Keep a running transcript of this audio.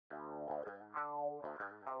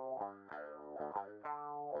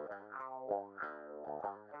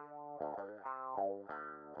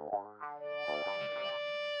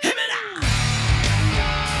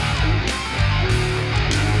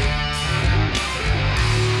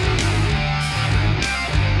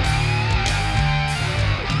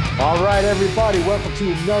All right, everybody, welcome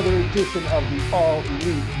to another edition of the All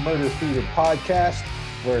Elite Murder Theater podcast,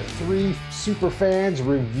 where three super fans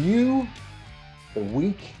review the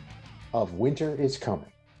week of Winter is Coming.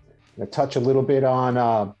 I'm going to touch a little bit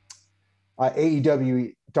on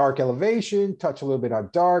AEW Dark Elevation, touch a little bit on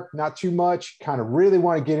Dark, not too much. Kind of really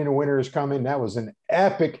want to get into Winter is Coming. That was an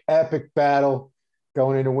epic battle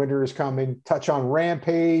going into Winter is Coming. Touch on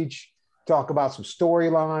Rampage, talk about some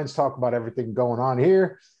storylines, talk about everything going on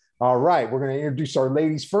here. All right, we're going to introduce our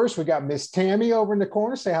ladies first. We got Miss Tammy over in the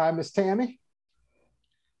corner. Say hi, Miss Tammy.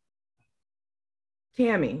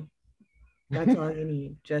 Tammy. That's all you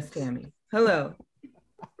need. Just Tammy. Hello.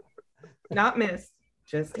 Not Miss.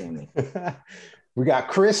 Just Tammy. We got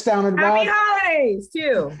Chris down in the Happy bottom. holidays,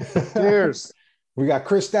 too. Cheers. We got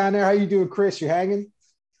Chris down there. How you doing, Chris? You hanging?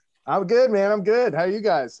 I'm good, man. I'm good. How are you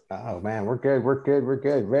guys? Oh, man, we're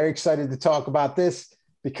good. Very excited to talk about this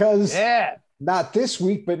because not this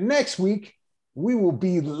week, but next week, we will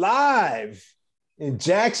be live in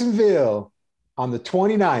Jacksonville on the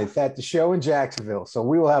 29th at the show in Jacksonville. So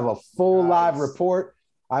we will have a full live report.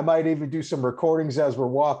 I might even do some recordings as we're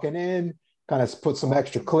walking in, kind of put some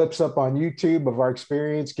extra clips up on YouTube of our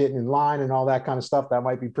experience getting in line and all that kind of stuff. That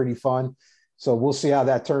might be pretty fun. So we'll see how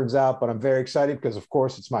that turns out. But I'm very excited because, of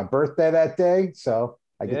course, it's my birthday that day. So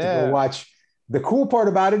I get to go watch. The cool part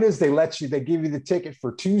about it is they give you the ticket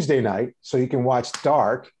for Tuesday night so you can watch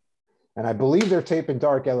Dark. And I believe they're taping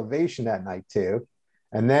Dark Elevation that night too.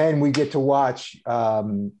 And then we get to watch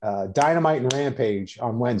Dynamite and Rampage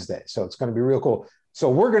on Wednesday. So it's going to be real cool. So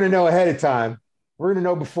we're going to know ahead of time. We're going to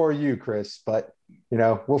know before you, Chris, but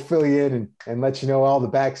we'll fill you in and let you know all the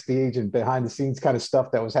backstage and behind the scenes kind of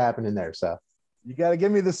stuff that was happening there. So you got to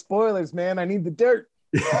give me the spoilers, man. I need the dirt.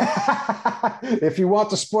 If you want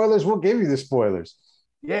the spoilers, we'll give you the spoilers.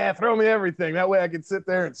 Yeah, throw me everything. That way I can sit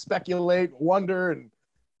there and speculate, wonder, and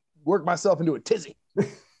work myself into a tizzy.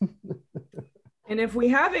 And if we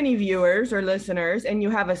have any viewers or listeners and you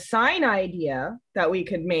have a sign idea that we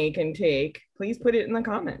could make and take, please put it in the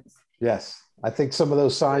comments. Yes. I think some of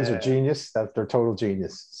those signs are genius. They're total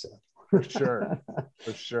genius. So. For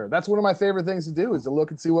sure. That's one of my favorite things to do is to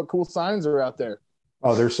look and see what cool signs are out there.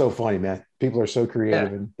 Oh, they're so funny, man. People are so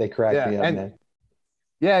creative and they crack me up, man.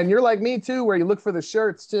 Yeah, and you're like me too, where you look for the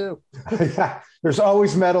shirts too. There's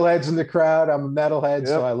always metalheads in the crowd. I'm a metalhead,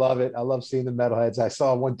 so I love it. I love seeing the metalheads. I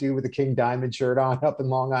saw one dude with a King Diamond shirt on up in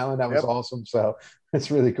Long Island. That was awesome. So it's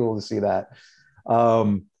really cool to see that.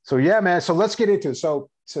 So yeah, man. So let's get into it. So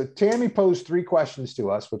Tammy posed 3 questions to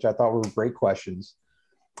us, which I thought were great questions.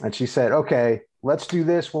 And she said, okay, let's do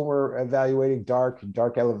this when we're evaluating Dark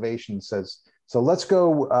Elevation. Says, so let's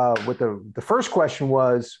go with the first question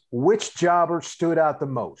was, which jobber stood out the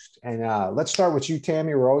most? And let's start with you,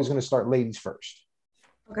 Tammy. We're always going to start ladies first.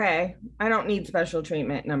 Okay. I don't need special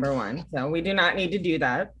treatment, number one. So we do not need to do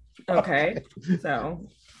that. Okay. So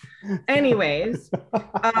anyways,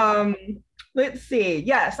 let's see.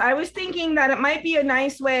 Yes, I was thinking that it might be a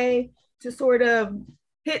nice way to sort of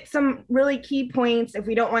hit some really key points if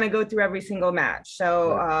we don't want to go through every single match.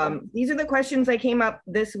 So these are the questions I came up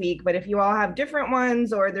this week, but if you all have different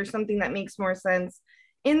ones or there's something that makes more sense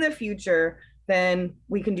in the future, then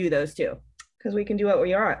we can do those too, because we can do what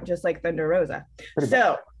we want, just like Thunder Rosa.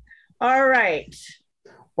 So, all right.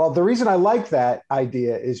 Well, the reason I like that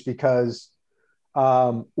idea is because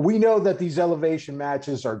we know that these elevation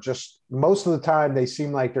matches are just, most of the time, they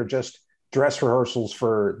seem like they're just dress rehearsals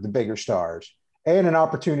for the bigger stars and an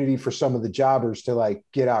opportunity for some of the jobbers to like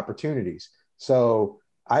get opportunities. So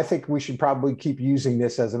I think we should probably keep using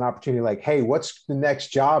this as an opportunity. Like, hey, what's the next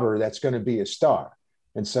jobber that's going to be a star?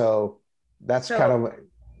 And so that's kind of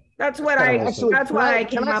that's what I actually. That's why I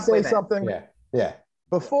came up with something. Yeah.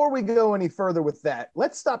 Before we go any further with that,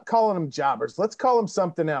 let's stop calling them jobbers. Let's call them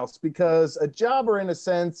something else, because a jobber, in a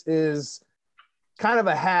sense, is kind of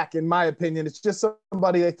a hack, in my opinion. It's just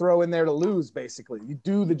somebody they throw in there to lose, basically. You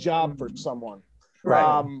do the job for someone.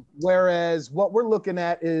 Right. Whereas what we're looking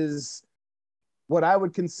at is what I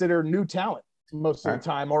would consider new talent most of the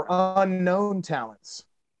time, or unknown talents.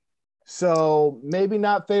 So maybe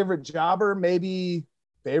not favorite jobber, maybe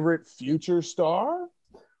favorite future star.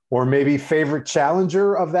 Or maybe favorite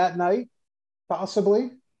challenger of that night,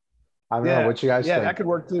 possibly. I don't know what you guys think. Yeah, that could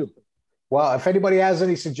work too. Well, if anybody has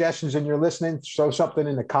any suggestions and you're listening, throw something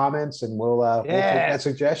in the comments and we'll take that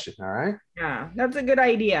suggestion. All right. Yeah, that's a good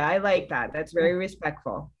idea. I like that. That's very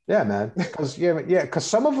respectful. Yeah, man. Because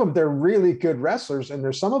some of them, they're really good wrestlers, and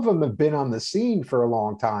there's some of them have been on the scene for a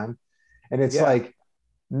long time. And it's like,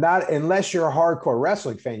 not unless you're a hardcore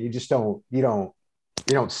wrestling fan, you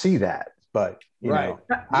don't see that. but you know,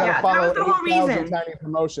 that was the whole reason. Tiny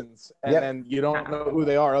promotions, and then you don't know who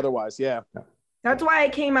they are otherwise. Yeah. That's why I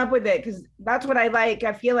came up with it, because that's what I like.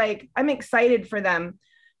 I feel like I'm excited for them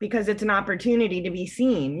because it's an opportunity to be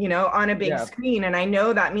seen, you know, on a big screen. And I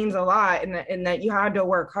know that means a lot, and that you had to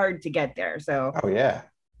work hard to get there. So,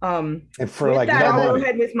 and for like that, I'll go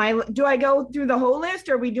ahead with do I go through the whole list,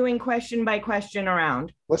 or are we doing question by question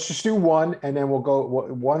around? Let's just do one, and then we'll go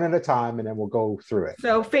one at a time, and then we'll go through it.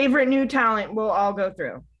 So favorite new talent, we'll all go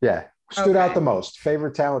through. Yeah. Stood out the most.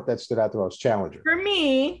 Favorite talent that stood out the most. Challenger. For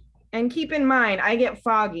me, and keep in mind, I get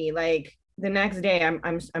foggy. Like the next day,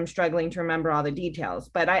 I'm struggling to remember all the details,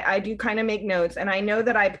 but I do kind of make notes, and I know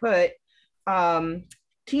that I put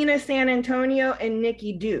Tina San Antonio and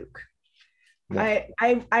Nikki Duke. Yeah.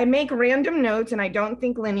 I make random notes, and I don't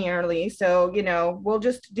think linearly, so you know, we'll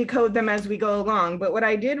just decode them as we go along. But what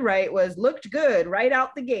I did write was looked good right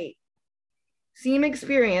out the gate, seem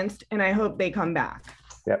experienced, and I hope they come back.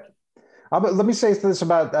 Yep. Let me say this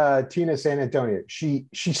about Tina San Antonio. She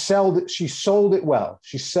sold it well.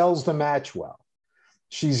 She sells the match well.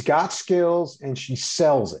 She's got skills, and she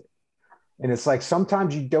sells it. And it's like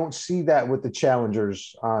sometimes you don't see that with the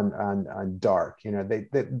challengers on Dark. You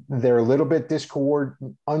know, they're a little bit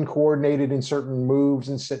uncoordinated in certain moves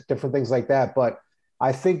and different things like that. But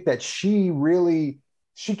I think that she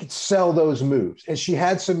could sell those moves, and she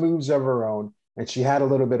had some moves of her own, and she had a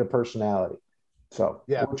little bit of personality. So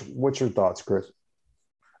yeah, what's your thoughts, Chris?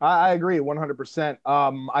 I agree 100%.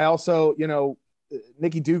 I also, you know,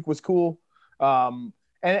 Nikki Duke was cool.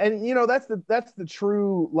 And you know, that's the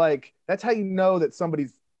true, like, that's how you know that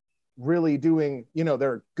somebody's really doing, you know,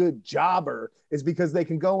 they're a good jobber, is because they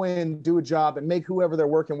can go in, do a job, and make whoever they're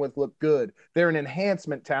working with look good. They're an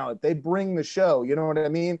enhancement talent. They bring the show, you know what I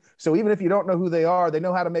mean? So even if you don't know who they are, they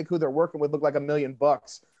know how to make who they're working with look like $1 million.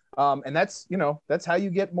 And that's, you know, that's how you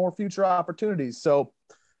get more future opportunities. So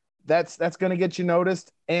that's going to get you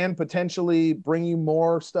noticed and potentially bring you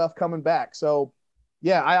more stuff coming back. So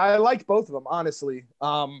yeah, I liked both of them, honestly.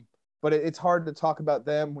 But it's hard to talk about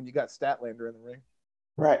them when you got Statlander in the ring.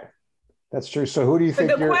 Right. That's true. So who do you think?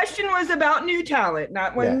 The question was about new talent,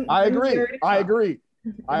 not when. I agree.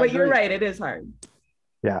 But you're right. It is hard.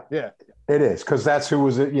 Yeah. Yeah. It is, because that's who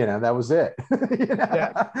was it. You know, that was it. You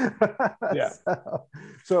know? Yeah.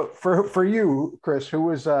 So for you, Chris, who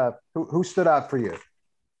was who stood out for you?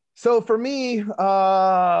 So for me,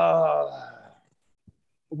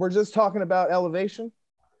 we're just talking about Elevation.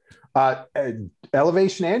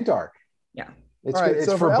 Elevation and Dark. Yeah. It's right, it's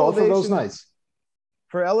so for both of those nights.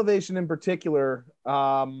 For Elevation in particular,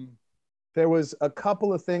 there was a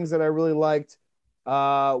couple of things that I really liked.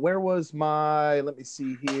 Where was let me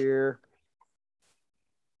see here.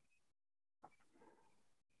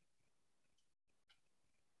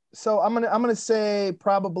 So I'm gonna say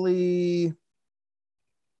probably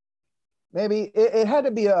maybe it had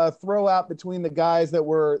to be a throw out between the guys that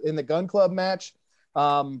were in the Gun Club match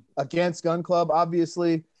against Gun Club.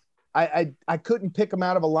 Obviously, I couldn't pick them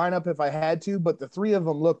out of a lineup if I had to, but the three of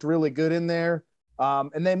them looked really good in there.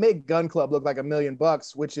 And they make Gun Club look like $1 million,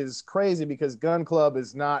 which is crazy because Gun Club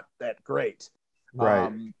is not that great.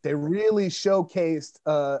 Right. They really showcased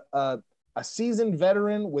a seasoned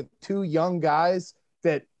veteran with two young guys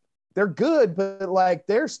that they're good, but like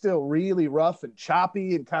they're still really rough and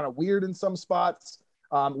choppy and kind of weird in some spots.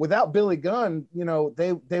 Without Billy Gunn, you know,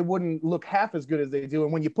 they wouldn't look half as good as they do.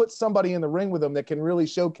 And when you put somebody in the ring with them that can really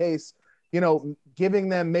showcase, you know, giving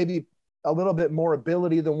them maybe a little bit more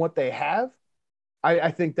ability than what they have, I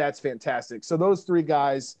think that's fantastic. So those three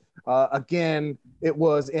guys, again, it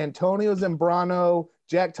was Antonio Zambrano,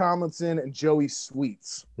 Jack Tomlinson, and Joey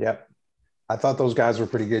Sweets. Yep. I thought those guys were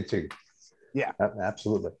pretty good too. Yeah,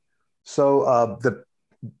 absolutely. So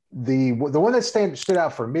the one that stood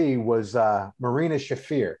out for me was Marina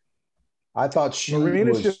Shafir. I thought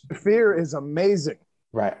Marina Shafir is amazing.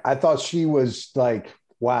 Right. I thought she was like,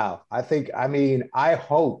 wow. I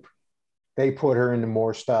hope they put her into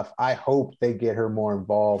more stuff. I hope they get her more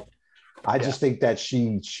involved. I just think that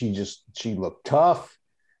she looked tough.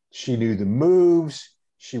 She knew the moves.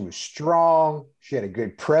 She was strong. She had a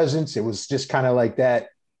good presence. It was just kind of like that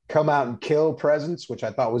come out and kill presence, which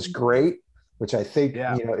I thought was great, which I think,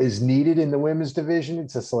 you know, is needed in the women's division.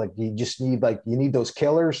 It's just like, you need those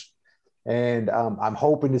killers. And I'm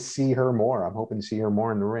hoping to see her more. I'm hoping to see her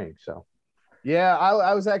more in the ring. So, yeah,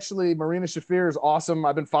 I was actually, Marina Shafir is awesome.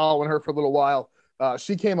 I've been following her for a little while.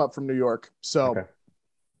 She came up from New York. So,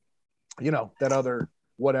 you know, that other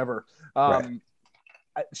whatever.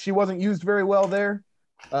 She wasn't used very well there.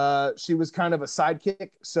 She was kind of a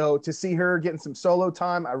sidekick. So to see her getting some solo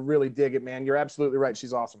time, I really dig it, man. You're absolutely right.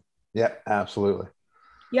 She's awesome. Yeah, absolutely.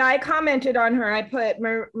 Yeah, I commented on her. I put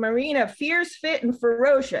Marina fierce, fit, and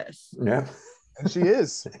ferocious. Yeah. And she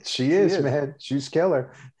is. She is, man. She's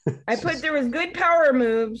killer. I put there was good power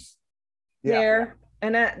moves there,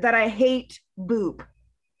 and that I hate Boop.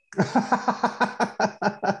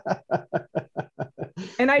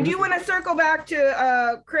 And I do want to circle back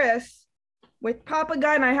to Chris with Papa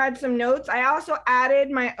Gun. I had some notes. I also added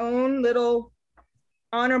my own little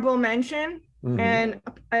honorable mention. And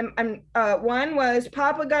one was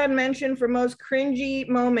Papa Gun mentioned for most cringy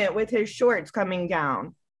moment with his shorts coming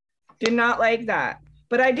down. Did not like that.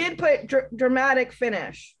 But I did put dramatic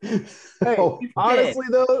finish. Hey, honestly,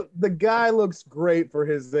 though, the guy looks great for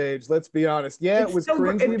his age. Let's be honest. Yeah, it was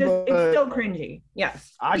cringy, but it's still cringy.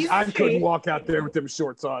 Yes. I couldn't walk out there with them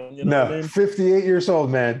shorts on. You know what I mean? 58 years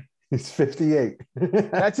old, man. He's 58.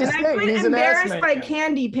 That's his thing. I put embarrassed by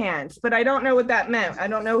candy pants, but I don't know what that meant. I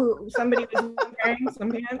don't know who somebody was wearing some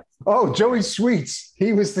pants. Oh, Joey Sweets.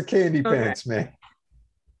 He was the candy pants, man.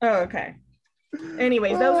 Oh, okay.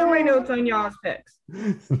 Anyways, those are my notes on y'all's picks.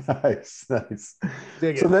 Nice.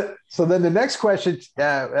 So then the next question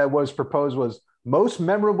was proposed was most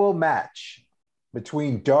memorable match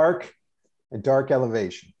between Dark and Dark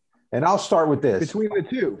Elevation. And I'll start with this. Between the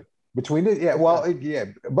two. Both,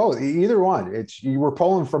 either one. You were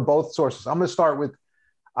pulling from both sources. I'm going to start with,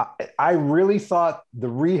 I really thought the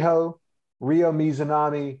Ryo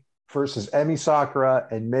Mizunami versus Emi Sakura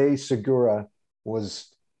and Mei Segura was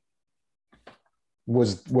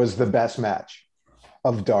the best match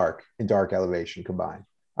of Dark and Dark Elevation combined.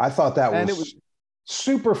 I thought that was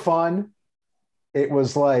super fun. It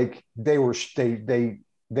was like they were showy.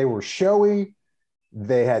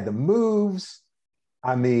 They had the moves.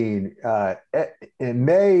 I mean, and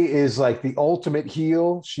May is like the ultimate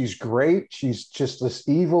heel. She's great. She's just this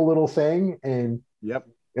evil little thing, and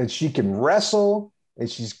she can wrestle.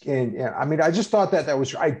 And I mean, I just thought that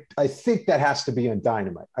was. I think that has to be on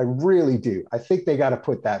Dynamite. I really do. I think they got to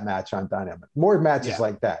put that match on Dynamite. More matches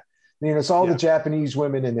like that. You know, it's all the Japanese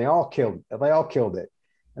women, and they all killed it,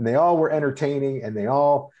 and they all were entertaining, and they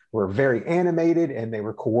all were very animated, and they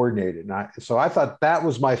were coordinated. And so I thought that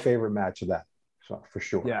was my favorite match of that. So for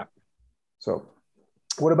sure. Yeah. So,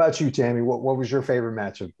 what about you, Tammy? What was your favorite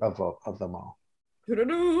match of them all?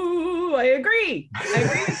 I agree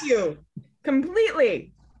with you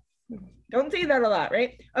completely. Don't say that a lot,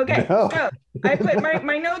 right? Okay. No. So I put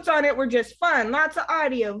my notes on it were just fun. Lots of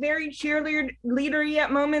audio, very cheerleadery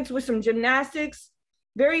at moments with some gymnastics.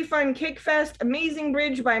 Very fun kick fest. Amazing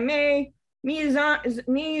bridge by May.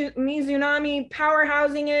 Mizunami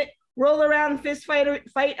powerhousing it. Roll around fist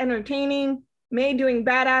fight entertaining. May doing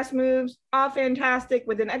badass moves, all fantastic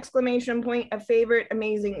with an exclamation point, a favorite,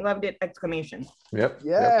 amazing, loved it, exclamation. Yep.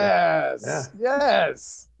 Yes. Yeah.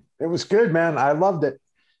 Yes. It was good, man. I loved it.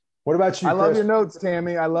 What about you, Chris? I love your notes,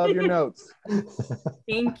 Tammy. I love your notes.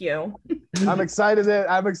 Thank you. I'm excited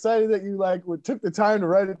that you took the time to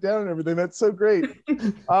write it down and everything. That's so great.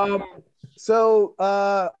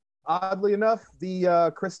 Oddly enough,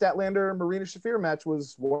 the Chris Statlander Marina Shafir match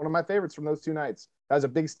was one of my favorites from those two nights. That was a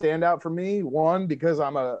big standout for me. One, because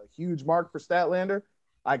I'm a huge mark for Statlander.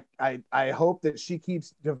 I hope that she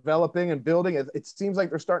keeps developing and building. It seems like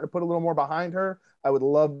they're starting to put a little more behind her. I would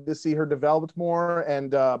love to see her developed more,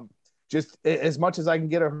 and just as much as I can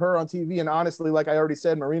get her on TV. And honestly, like I already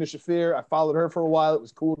said, Marina Shafir, I followed her for a while. It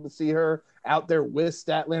was cool to see her out there with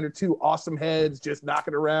Statlander, two awesome heads, just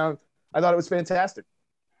knocking around. I thought it was fantastic.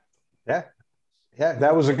 Yeah,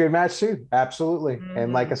 that was a good match too. Absolutely. Mm-hmm.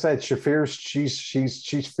 And like I said, Shafir,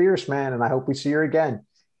 she's fierce, man, and I hope we see her again.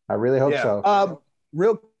 I really hope so.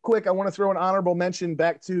 Real quick, I want to throw an honorable mention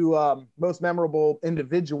back to most memorable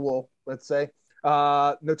individual, let's say.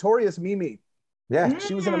 Notorious Mimi. Yeah.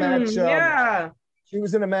 She was in a match. She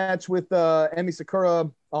was in a match with Emi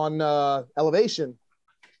Sakura on Elevation.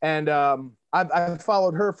 And I've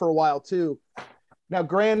followed her for a while too. Now,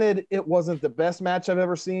 granted, it wasn't the best match I've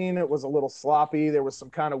ever seen. It was a little sloppy. There was some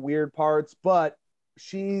kind of weird parts, but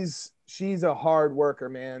she's a hard worker,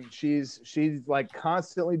 man. She's like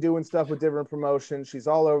constantly doing stuff with different promotions. She's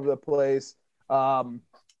all over the place. I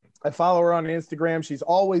follow her on Instagram. She's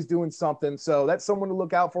always doing something. So that's someone to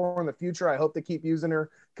look out for in the future. I hope they keep using her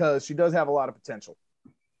because she does have a lot of potential.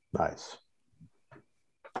 Nice.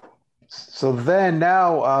 So then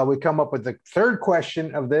now we come up with the third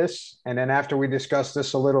question of this. And then after we discuss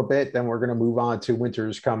this a little bit, then we're going to move on to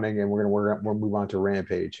Winter's Coming, and we'll move on to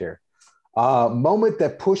Rampage here. Moment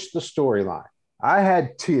that pushed the storyline. I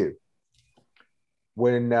had two.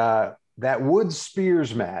 When that Woods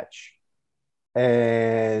Spears match,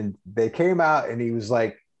 and they came out and he was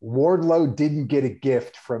like, Wardlow didn't get a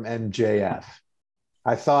gift from MJF.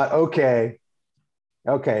 I thought, okay,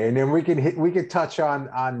 Okay, and then we can touch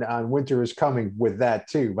on Winter is Coming with that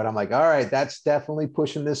too. But I'm like, all right, that's definitely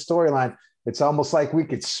pushing this storyline. It's almost like we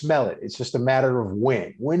could smell it. It's just a matter of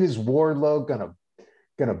when. When is Wardlow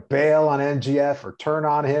gonna bail on MGF or turn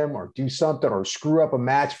on him or do something or screw up a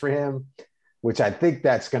match for him, which I think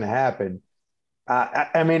that's gonna happen.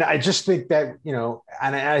 I mean, I just think that,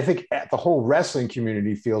 and I think the whole wrestling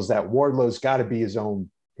community feels that Wardlow's got to be his own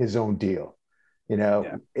deal.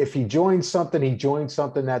 If he joins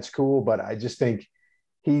something, that's cool. But I just think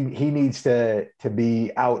he needs to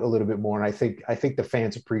be out a little bit more. And I think the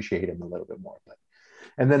fans appreciate him a little bit more.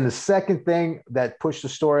 And then the second thing that pushed the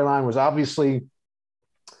storyline was obviously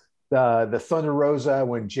the Thunder Rosa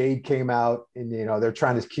when Jade came out, and they're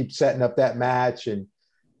trying to keep setting up that match. And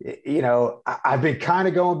I've been kind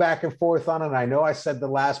of going back and forth on it. And I know I said the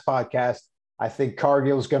last podcast I think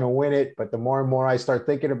Cargill's going to win it, but the more and more I start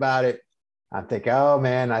thinking about it, I think, oh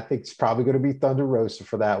man, I think it's probably going to be Thunder Rosa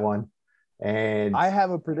for that one. And I have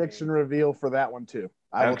a prediction reveal for that one too.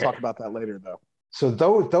 I will talk about that later though. So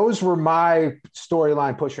those were my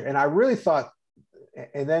storyline pusher. And I really thought,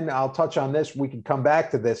 and then I'll touch on this. We can come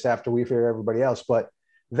back to this after we hear everybody else, but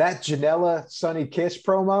that Janela Sunny Kiss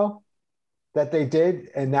promo that they did,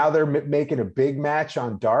 and now they're making a big match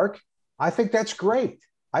on Dark. I think that's great.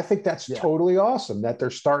 I think that's totally awesome that they're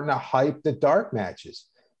starting to hype the Dark matches,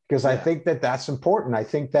 because I think that that's important. I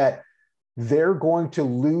think that they're going to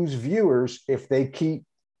lose viewers if they keep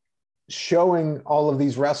showing all of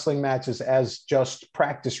these wrestling matches as just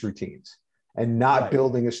practice routines and not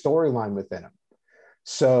building a storyline within them.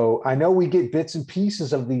 So I know we get bits and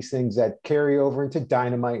pieces of these things that carry over into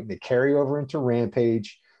Dynamite and they carry over into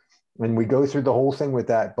Rampage, and we go through the whole thing with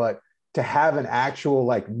that. But to have an actual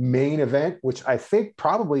main event, which I think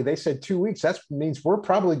probably they said 2 weeks, that means we're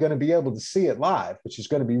probably going to be able to see it live, which is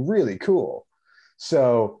going to be really cool.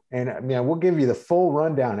 So, and we'll give you the full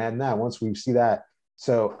rundown on that once we see that.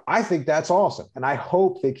 So I think that's awesome. And I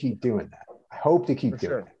hope they keep doing that. I hope they keep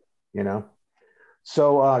doing it,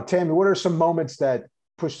 So Tammy, what are some moments that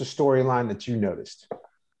push the storyline that you noticed?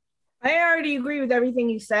 I already agree with everything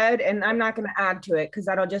you said, and I'm not going to add to it because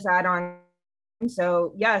that'll just add on.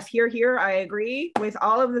 So yes, here, I agree with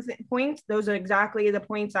all of the points. Those are exactly the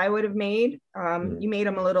points I would have made. You made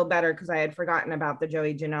them a little better because I had forgotten about the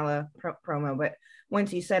Joey Janela promo, but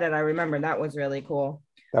once you said it, I remember that was really cool.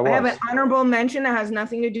 I have an honorable mention that has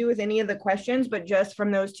nothing to do with any of the questions, but just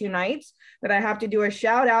from those two nights, that I have to do a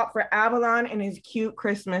shout out for Avalon and his cute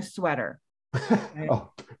Christmas sweater.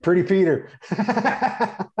 Oh, Pretty Peter.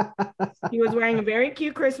 He was wearing a very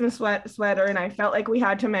cute Christmas sweater, and I felt like we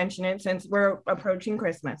had to mention it since we're approaching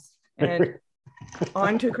Christmas. And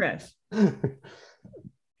on to Chris. I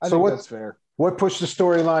think that's fair. What pushed the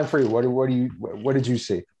storyline for you? What did you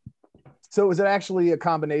see? So it was actually a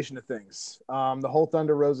combination of things. The whole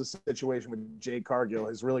Thunder Rosa situation with Jade Cargill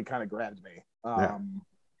has really kind of grabbed me.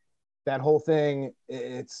 That whole thing,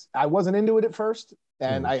 I wasn't into it at first.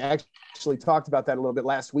 And I actually talked about that a little bit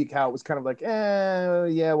last week, how it was kind of like,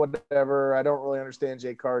 yeah, whatever. I don't really understand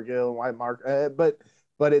Jade Cargill and why Mark,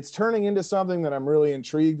 but it's turning into something that I'm really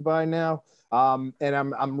intrigued by now. And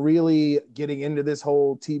I'm really getting into this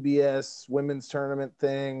whole TBS women's tournament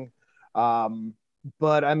thing.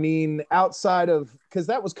 But I mean, outside of, because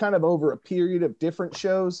that was kind of over a period of different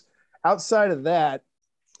shows, outside of that,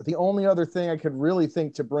 the only other thing I could really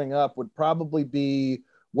think to bring up would probably be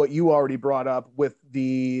what you already brought up with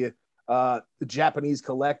the Japanese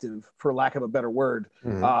collective, for lack of a better word,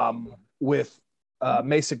 with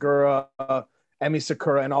Mei Segura, Emi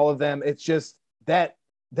Sakura, and all of them. It's just that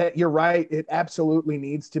you're right. It absolutely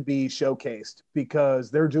needs to be showcased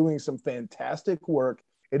because they're doing some fantastic work.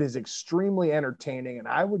 It is extremely entertaining, and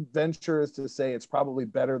I would venture to say it's probably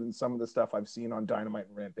better than some of the stuff I've seen on Dynamite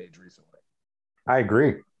and Rampage recently. I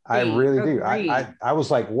agree. I really do. I was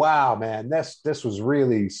like, wow, man, this was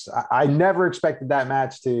really, I never expected that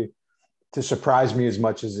match to surprise me as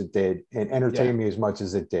much as it did and entertain me as much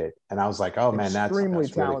as it did. And I was like, oh man, that's extremely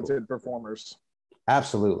talented really cool. Performers.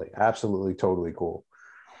 Absolutely. Totally cool.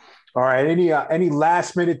 All right. Any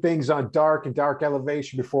last minute things on Dark and Dark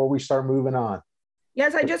Elevation before we start moving on?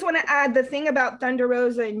 Yes, I just want to add the thing about Thunder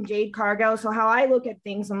Rosa and Jade Cargill. So how I look at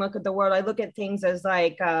things and look at the world, I look at things as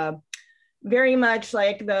like, very much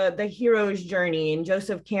like the hero's journey and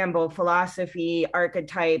Joseph Campbell, philosophy,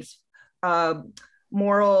 archetypes,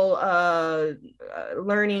 moral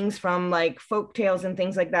learnings from like folk tales and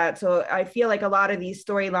things like that. So I feel like a lot of these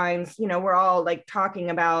storylines, we're all like talking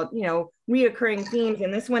about, reoccurring themes.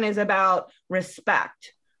 And this one is about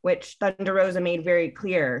respect, which Thunder Rosa made very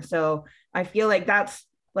clear. So I feel like that's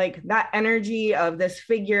like that energy of this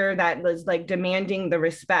figure that was like demanding the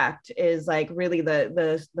respect is like really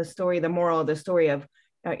the story, the moral of the story of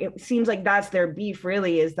it seems like that's their beef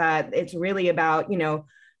really, is that it's really about, you know,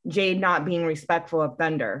 Jade not being respectful of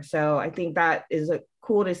Thunder. So I think that is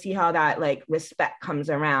cool to see how that like respect comes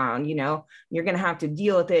around. You know, you're gonna have to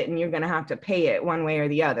deal with it and you're gonna have to pay it one way or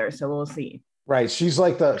the other. So we'll see. Right. She's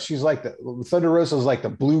like the Thunder Rosa's like the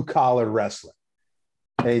blue collar wrestler.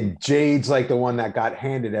 And Jade's like the one that got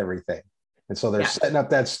handed everything. And so they're setting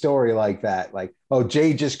up that story like that. Like, oh,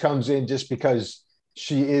 Jade just comes in just because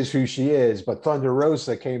she is who she is. But Thunder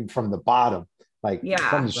Rosa came from the bottom, like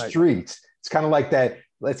from the streets. It's kind of like that.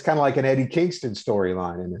 It's kind of like an Eddie Kingston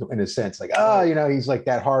storyline in a sense. Like, oh, you know, he's like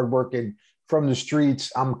that hardworking from the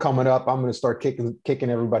streets. I'm coming up. I'm going to start kicking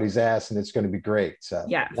everybody's ass, and it's going to be great. So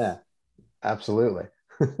yeah, absolutely.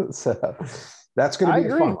 So that's going to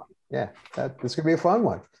be a fun one. Yeah, this is going to be a fun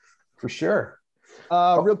one for sure.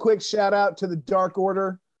 Real quick shout out to the Dark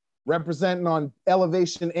Order, representing on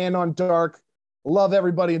Elevation and on Dark. Love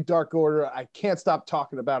everybody in Dark Order. I can't stop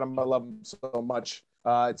talking about them. I love them so much.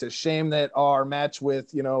 It's a shame that our match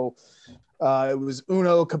with, you know, it was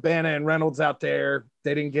Uno, Cabana, and Reynolds out there.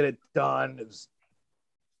 They didn't get it done. It was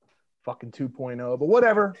fucking 2.0, but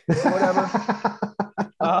whatever.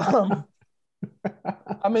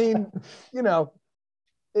 I mean, you know,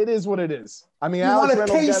 it is what it is. I mean, Alex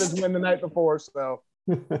Reynolds got his win the night before, so.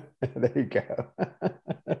 There you go.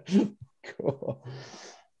 Cool.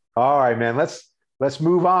 All right, man. Let's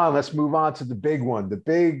move on. Let's move on to the big one, the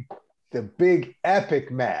big epic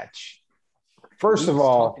match. First of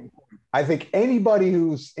all, I think anybody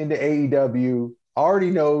who's into AEW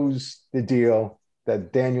already knows the deal,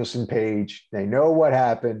 that Danielson Page. They know what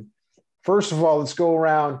happened. First of all, let's go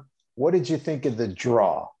around. What did you think of the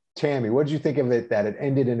draw? Tammy, what did you think of it that it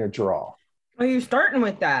ended in a draw? Oh, you're starting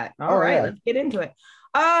with that. All right, let's get into it.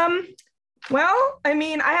 Well, I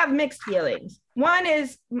mean, I have mixed feelings. One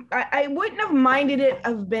is I wouldn't have minded it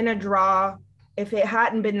have been a draw if it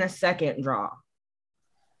hadn't been the second draw.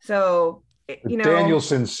 So, you know,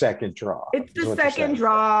 Danielson's second draw. It's the second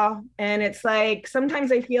draw. And it's like,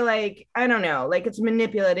 sometimes I feel like, I don't know, like it's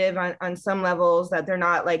manipulative on some levels, that they're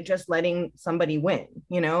not like just letting somebody win,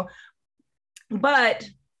 you know, but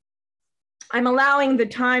I'm allowing the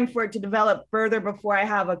time for it to develop further before I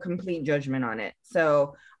have a complete judgment on it.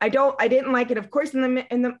 So I didn't like it. Of course, I'm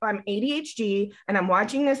ADHD and I'm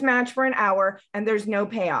watching this match for an hour and there's no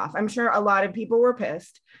payoff. I'm sure a lot of people were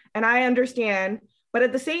pissed and I understand, but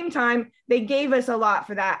at the same time, they gave us a lot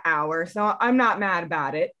for that hour. So I'm not mad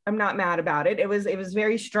about it. It was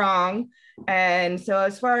very strong. And so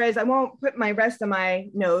as far as, I won't put my rest of my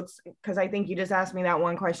notes because I think you just asked me that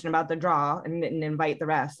one question about the draw and didn't invite the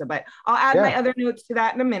rest. So, but I'll add my other notes to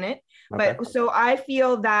that in a minute. Okay. But so I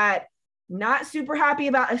feel that not super happy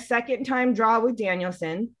about a second time draw with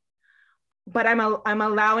Danielson, but I'm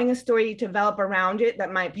allowing a story to develop around it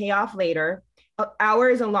that might pay off later. An hour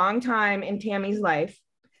is a long time in Tammy's life,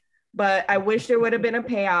 but I wish there would have been a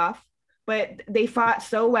payoff. But they fought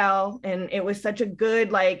so well, and it was such a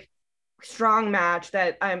good, like, strong match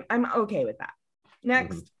that I'm okay with that.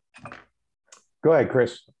 Next. Go ahead,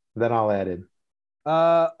 Chris. Then I'll add in.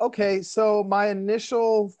 Okay, so my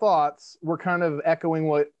initial thoughts were kind of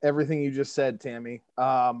echoing everything you just said, Tammy.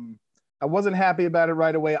 I wasn't happy about it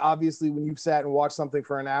right away. Obviously, when you've sat and watched something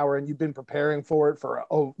for an hour and you've been preparing for it for,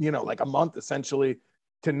 like a month, essentially,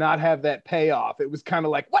 to not have that payoff, it was kind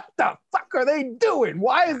of like, what the fuck are they doing?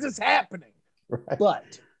 Why is this happening? Right.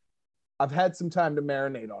 But I've had some time to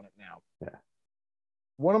marinate on it now. Yeah.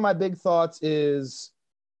 One of my big thoughts is,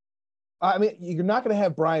 I mean, you're not going to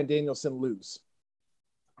have Bryan Danielson lose.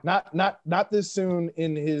 Not this soon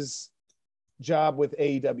in his job with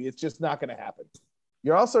AEW. It's just not going to happen.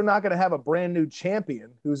 You're also not going to have a brand new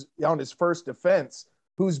champion who's on his first defense,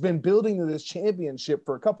 who's been building to this championship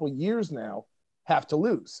for a couple of years now, have to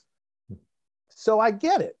lose. So I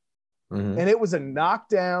get it. Mm-hmm. And it was a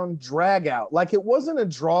knockdown, drag out. Like, it wasn't a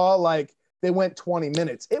draw like they went 20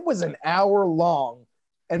 minutes. It was an hour long.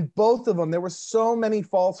 And both of them, there were so many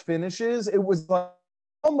false finishes. It was like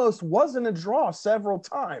almost wasn't a draw several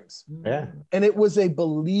times. Yeah. And it was a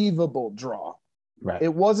believable draw. Right.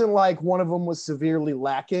 It wasn't like one of them was severely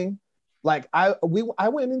lacking. Like I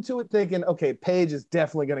went into it thinking, okay, Paige is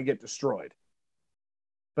definitely going to get destroyed.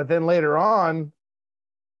 But then later on,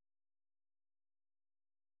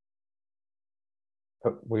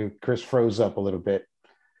 Chris froze up a little bit.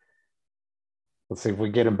 Let's see if we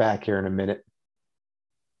get him back here in a minute.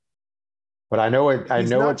 But I know it.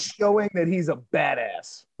 He's not showing that he's a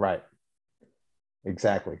badass. Right.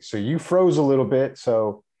 Exactly. So you froze a little bit.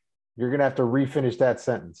 So you're going to have to refinish that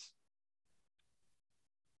sentence.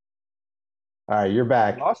 All right, you're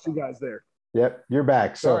back. Lost you guys there. Yep, you're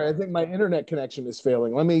back. Sorry, I think my internet connection is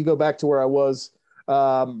failing. Let me go back to where I was.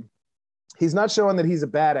 He's not showing that he's a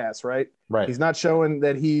badass, right? Right. He's not showing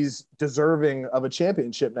that he's deserving of a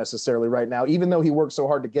championship necessarily right now, even though he worked so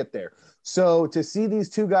hard to get there. So to see these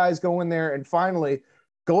two guys go in there and finally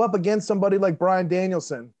go up against somebody like Bryan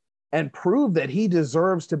Danielson and prove that he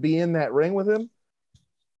deserves to be in that ring with him.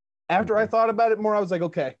 After I thought about it more, I was like,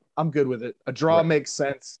 okay, I'm good with it. A draw makes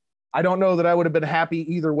sense. I don't know that I would have been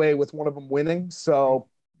happy either way with one of them winning. So,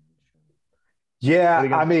 yeah,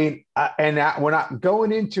 I mean, when I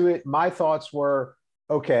going into it, my thoughts were,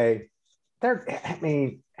 okay,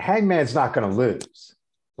 Hangman's not going to lose,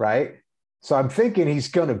 right? So I'm thinking he's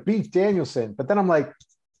going to beat Danielson, but then I'm like,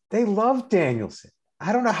 they love Danielson.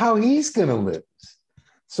 I don't know how he's going to lose.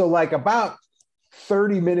 So like about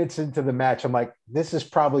 30 minutes into the match, I'm like, this is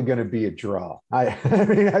probably going to be a draw. I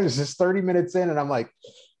was just 30 minutes in and I'm like,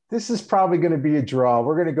 this is probably going to be a draw.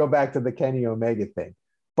 We're going to go back to the Kenny Omega thing.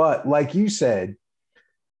 But like you said,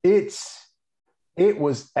 it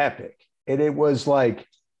was epic. And it was like,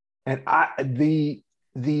 and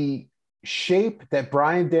the shape that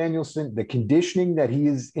Bryan Danielson, the conditioning that he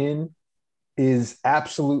is in is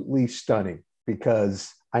absolutely stunning,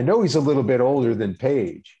 because I know he's a little bit older than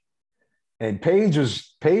Paige. And Paige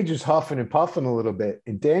was huffing and puffing a little bit.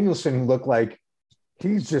 And Danielson looked like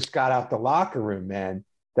he's just got out the locker room, man.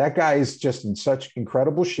 That guy is just in such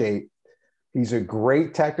incredible shape. He's a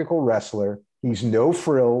great technical wrestler. He's no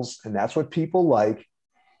frills, and that's what people like.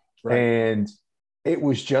 Right. And it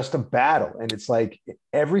was just a battle. And it's like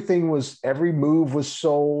every move was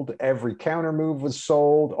sold. Every counter move was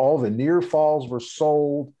sold. All the near falls were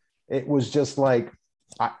sold. It was just like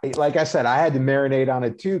I said, I had to marinate on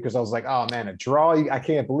it too, because I was like, oh man, a draw. I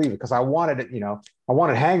can't believe it, because I wanted it, I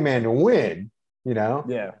wanted Hangman to win,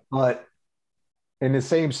 Yeah. But in the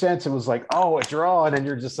same sense, it was like, oh, a draw. And then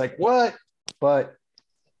you're just like, what? But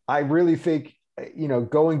I really think,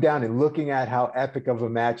 going down and looking at how epic of a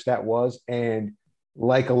match that was, and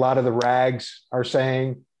like a lot of the rags are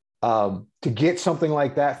saying, to get something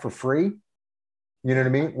like that for free, you know what I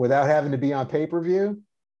mean? Without having to be on pay-per-view,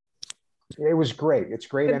 it was great. It's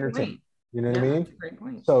great entertainment. You know what I mean? That's a great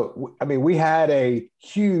point. So, I mean, we had a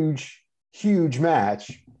huge, huge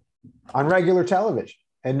match on regular television,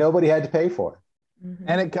 and nobody had to pay for it. Mm-hmm.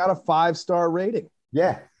 And it got a 5-star rating.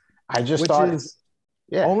 Yeah. I just which thought is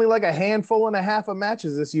only like a handful and a half of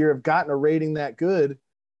matches this year have gotten a rating that good.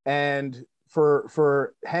 And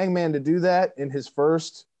for Hangman to do that in his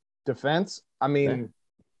first defense, I mean,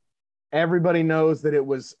 everybody knows that it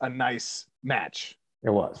was a nice match.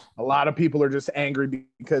 It was. A lot of people are just angry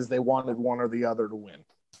because they wanted one or the other to win.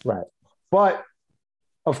 Right. But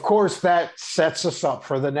of course, that sets us up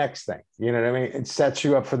for the next thing. You know what I mean? It sets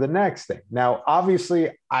you up for the next thing. Now,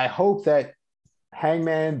 obviously, I hope that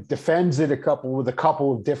Hangman defends it with a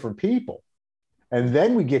couple of different people. And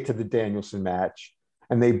then we get to the Danielson match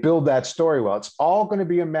and they build that story well. It's all going to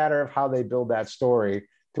be a matter of how they build that story,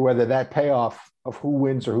 to whether that payoff of who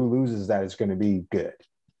wins or who loses that is going to be good.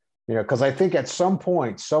 Because I think at some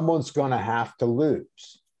point, someone's going to have to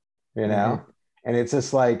lose, and it's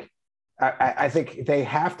just like, I think they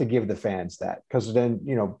have to give the fans that, because then,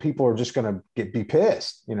 people are just going to be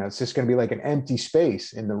pissed. It's just going to be like an empty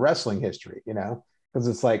space in the wrestling history, because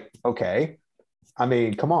it's like, okay, I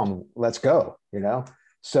mean, come on, let's go,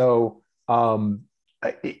 So,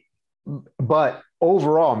 but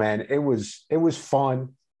overall, man, it was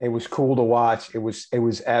fun. It was cool to watch. It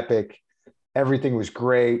was epic. Everything was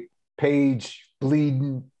great. Paige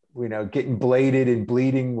bleeding, getting bladed and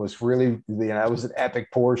bleeding was really, that was an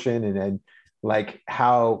epic portion. And then like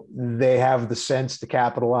how they have the sense to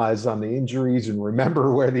capitalize on the injuries and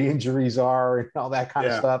remember where the injuries are and all that kind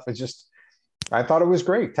of stuff. It's just, I thought it was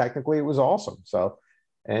great. Technically, it was awesome. So,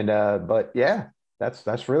 but yeah,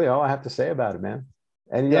 that's really all I have to say about it, man.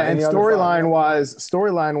 And and storyline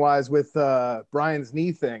wise with Brian's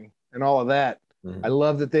knee thing and all of that, I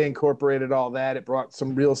love that they incorporated all that. It brought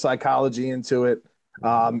some real psychology into it.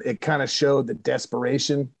 It kind of showed the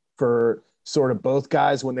desperation for sort of both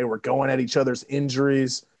guys when they were going at each other's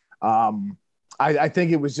injuries. I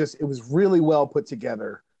think it was really well put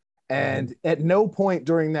together. And at no point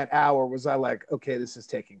during that hour was I like, okay, this is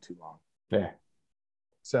taking too long. Yeah.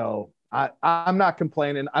 So I'm not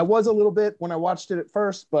complaining. I was a little bit when I watched it at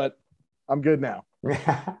first, but I'm good now.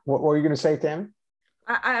 What were you going to say, Tammy?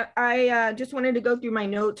 I just wanted to go through my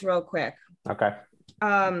notes real quick. Okay.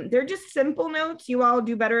 They're just simple notes. You all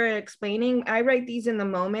do better at explaining. I write these in the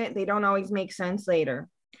moment. They don't always make sense later.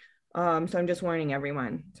 So I'm just warning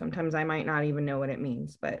everyone. Sometimes I might not even know what it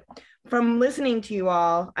means. But from listening to you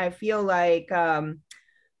all, I feel like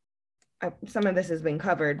some of this has been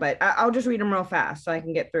covered, but I'll just read them real fast so I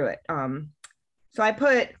can get through it. So I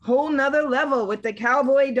put whole nother level with the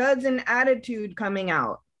cowboy duds and attitude coming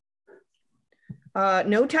out.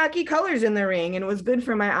 No tacky colors in the ring, and it was good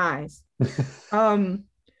for my eyes.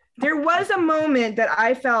 There was a moment that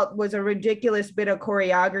I felt was a ridiculous bit of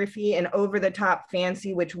choreography and over the top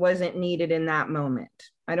fancy, which wasn't needed in that moment.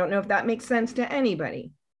 I don't know if that makes sense to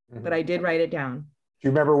anybody, but I did write it down. Do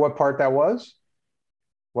you remember what part that was?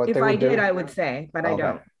 What if I did, I would say, but I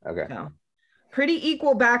don't. Okay. So, pretty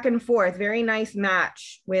equal back and forth. Very nice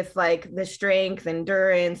match with like the strength,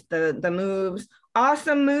 endurance, the moves.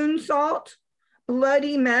 Awesome moonsault.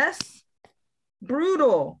 Bloody mess.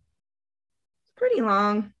 Brutal. Pretty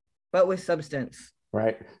long, but with substance.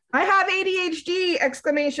 Right. I have ADHD!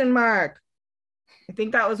 Exclamation mark. I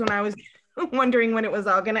think that was when I was wondering when it was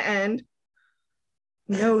all going to end.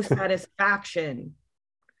 No satisfaction.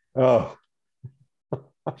 Oh.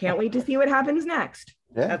 Can't wait to see what happens next.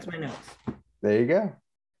 Yeah. That's my notes. There you go.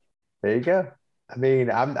 There you go. I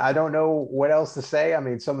mean, I don't know what else to say. I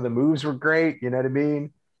mean, some of the moves were great. You know what I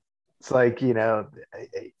mean? It's like, you know,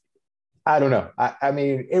 I don't know. I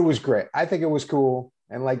mean, it was great. I think it was cool.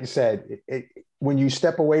 And like you said, when you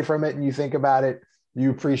step away from it and you think about it,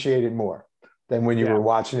 you appreciate it more than when you were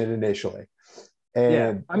watching it initially.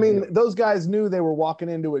 And I mean, those guys knew they were walking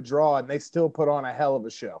into a draw and they still put on a hell of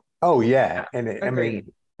a show. Oh yeah. And I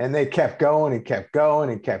mean, and they kept going and kept going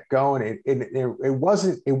and kept going. It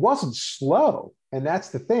wasn't slow. And that's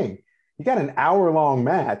the thing. You got an hour-long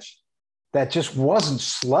match that just wasn't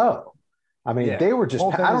slow. I mean, they were just,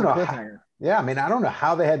 I don't know. I don't know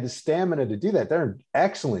how they had the stamina to do that. They're in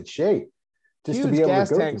excellent shape. Just huge to be able gas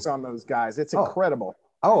to go tanks on those guys. It's incredible.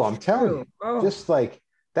 Oh, I'm telling you, just like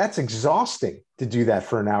that's exhausting to do that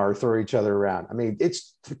for an hour, throw each other around. I mean,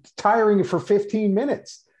 it's tiring for 15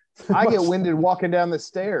 minutes. I get winded walking down the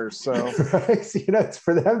stairs. So, right? You know, it's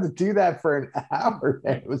for them to do that for an hour.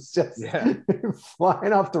 Man. It was just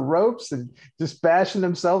flying off the ropes and just bashing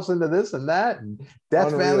themselves into this and that and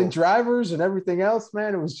Death Valley drivers and everything else,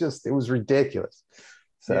 man. It was ridiculous.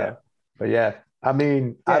 So, but I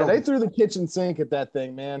mean, they threw the kitchen sink at that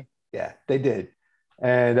thing, man. Yeah, they did.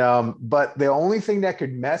 And, but the only thing that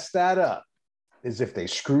could mess that up is if they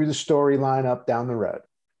screw the storyline up down the road.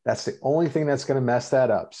 That's the only thing that's going to mess that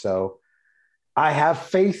up. So I have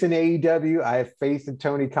faith in AEW. I have faith in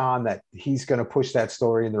Tony Khan that he's going to push that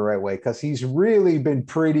story in the right way because he's really been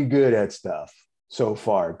pretty good at stuff so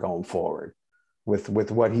far going forward with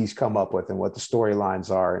what he's come up with and what the storylines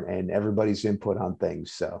are and everybody's input on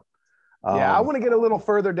things. So, I want to get a little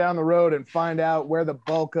further down the road and find out where the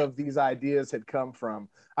bulk of these ideas had come from.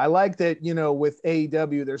 I like that, you know, with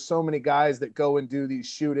AEW, there's so many guys that go and do these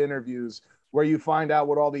shoot interviews where you find out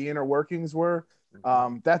what all the inner workings were.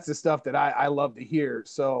 That's the stuff that I love to hear.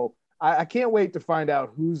 So I can't wait to find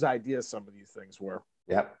out whose ideas some of these things were.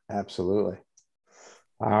 Yep, absolutely.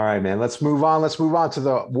 All right, man. Let's move on. Let's move on to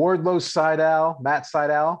the Wardlow Sydal, Matt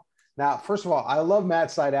Sydal. Now, first of all, I love Matt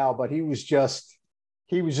Sydal, but he was just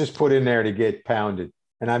put in there to get pounded.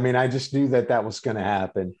 And I mean, I just knew that was going to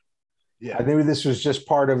happen. Yeah, I knew this was just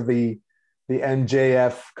part of the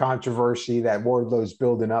MJF controversy that Wardlow's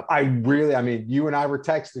building up. I mean, you and I were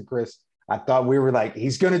texting, Chris. I thought we were like,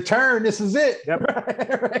 he's going to turn. This is it. Yep.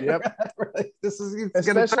 Right? Yep. This is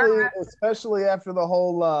especially after the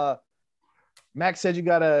whole Max said you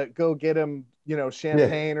got to go get him, you know,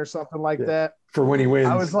 champagne or something like that for when he wins.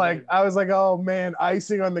 I was like, oh man,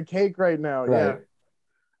 icing on the cake right now. Right. Yeah.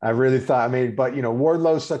 I really thought, I mean, but you know,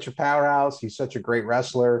 Wardlow's such a powerhouse. He's such a great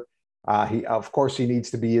wrestler. Of course he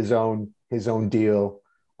needs to be his own deal.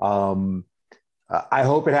 I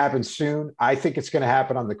hope it happens soon. I think it's going to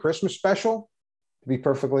happen on the Christmas special, to be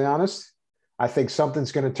perfectly honest. I think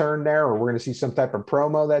something's going to turn there, or we're going to see some type of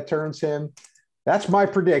promo that turns him. That's my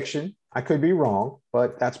prediction. I could be wrong,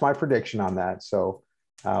 but that's my prediction on that. So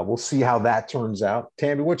we'll see how that turns out.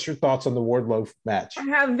 Tammy, what's your thoughts on the Wardlow match? I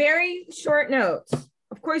have very short notes.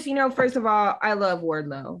 Of course, you know, first of all, I love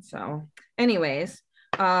Wardlow. So anyways,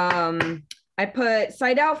 I put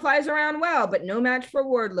Sydal flies around well, but no match for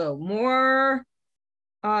Wardlow.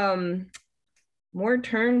 More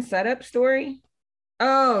turn setup story.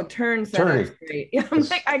 Oh, turn setup story. Yeah, I'm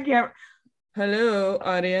like, I can't. Hello,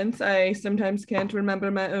 audience. I sometimes can't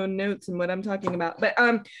remember my own notes and what I'm talking about. But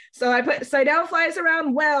so I put Sydal flies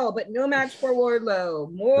around well, but no match for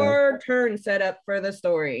Wardlow. More turn setup for the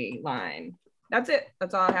storyline. That's it.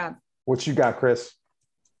 That's all I have. What you got, Chris?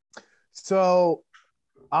 So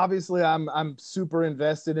obviously I'm super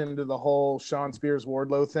invested into the whole Sean Spears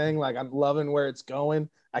Wardlow thing. Like, I'm loving where it's going.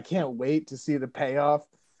 I can't wait to see the payoff.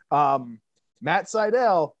 Matt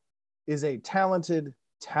Sydal is a talented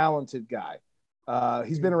talented guy.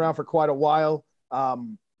 He's been around for quite a while.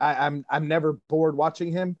 I'm never bored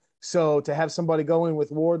watching him. So to have somebody go in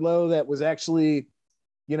with Wardlow that was actually,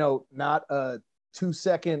 not a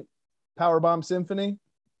 2-second powerbomb symphony,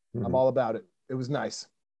 I'm all about it. It was nice.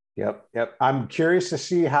 Yep. I'm curious to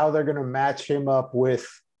see how they're going to match him up with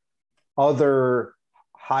other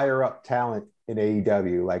higher up talent in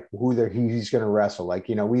AEW, like who he's going to wrestle. Like,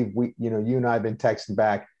 you and I have been texting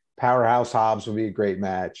back. Powerhouse Hobbs would be a great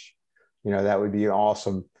match. That would be an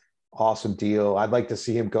awesome deal. I'd like to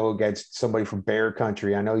see him go against somebody from Bear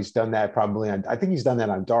Country. I know he's done that probably I think he's done that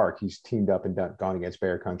on Dark. He's teamed up and gone against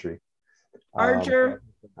Bear Country. Archer.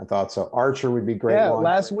 I thought so. Archer would be great. Yeah,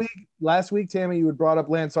 last week, Tammy, you had brought up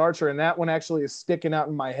Lance Archer, and that one actually is sticking out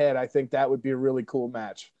in my head. I think that would be a really cool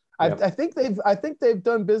match. Yep. I think they've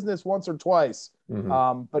done business once or twice.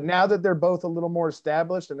 But now that they're both a little more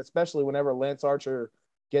established, and especially whenever Lance Archer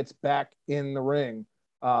gets back in the ring,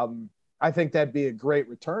 I think that'd be a great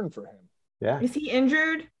return for him. Yeah. Is he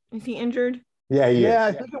injured? Yeah, he is.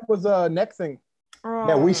 I think it was a neck thing. Oh.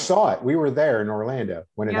 Yeah, we saw it. We were there in Orlando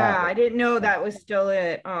when it happened. Yeah, I didn't know that was still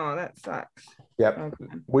it. Oh, that sucks. Yep. Okay.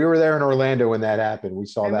 We were there in Orlando when that happened. We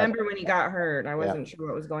saw that. I remember when he got hurt. I wasn't sure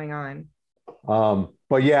what was going on.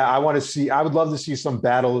 But yeah, I would love to see some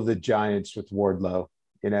Battle of the Giants with Wardlow.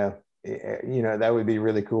 That would be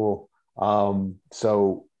really cool.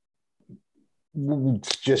 So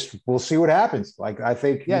we'll see what happens. Like, I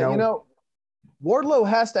think, Wardlow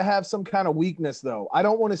has to have some kind of weakness, though. I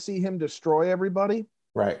don't want to see him destroy everybody.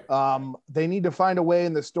 Right. They need to find a way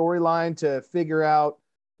in the storyline to figure out,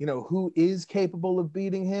 who is capable of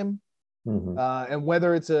beating him. And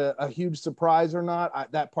whether it's a huge surprise or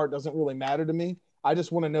not, that part doesn't really matter to me. I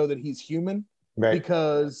just want to know that he's human,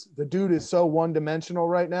 because the dude is so one-dimensional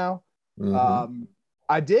right now.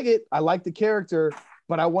 I dig it. I like the character,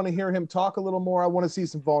 but I want to hear him talk a little more. I want to see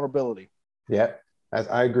some vulnerability. Yeah,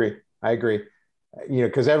 I agree.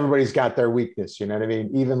 Because everybody's got their weakness. You know what I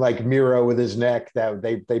mean? Even like Miro with his neck, that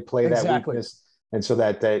they play that weakness, and so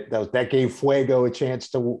that gave Fuego a chance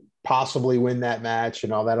to possibly win that match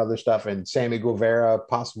and all that other stuff. And Sammy Guevara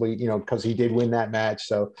possibly, because he did win that match.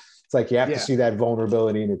 So it's like you have to see that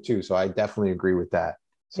vulnerability in it too. So I definitely agree with that.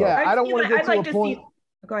 So, I don't want to get to a point.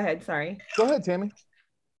 Go ahead. Sorry. Go ahead, Tammy.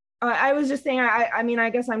 I was just saying, I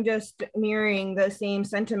guess I'm just mirroring the same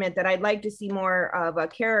sentiment that I'd like to see more of a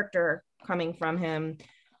character coming from him,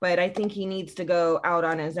 but I think he needs to go out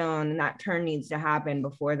on his own, and that turn needs to happen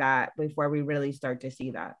before we really start to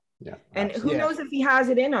see that. Yeah. And who knows if he has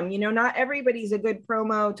it in him? Not everybody's a good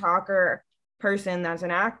promo talker person that's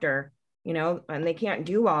an actor, and they can't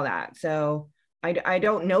do all that. So I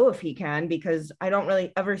don't know if he can, because I don't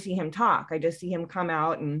really ever see him talk. I just see him come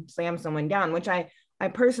out and slam someone down, which I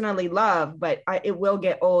personally love, but it will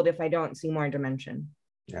get old if I don't see more dimension.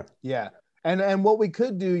 Yeah. Yeah. And what we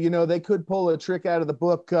could do, they could pull a trick out of the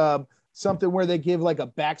book, something where they give like a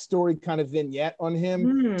backstory kind of vignette on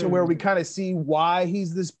him to where we kind of see why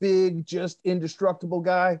he's this big, just indestructible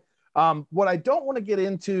guy. What I don't want to get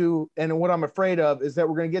into, and what I'm afraid of, is that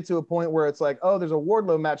we're going to get to a point where it's like, oh, there's a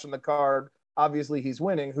Wardlow match on the card. Obviously he's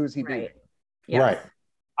winning. Who's he beating? Yes. Right.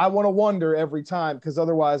 I want to wonder every time, because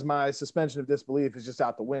otherwise my suspension of disbelief is just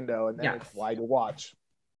out the window, and then it's why to watch.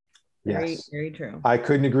 Yes. Very true. I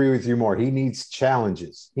couldn't agree with you more. He needs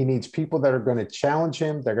challenges. He needs people that are going to challenge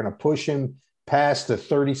him. They're going to push him past the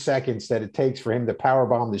 30 seconds that it takes for him to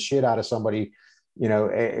powerbomb the shit out of somebody,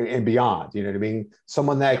 and beyond. You know what I mean?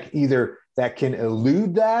 Someone that either that can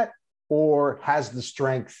elude that or has the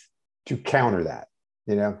strength to counter that.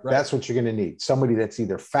 That's what you're going to need. Somebody that's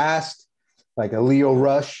either fast, like a Leo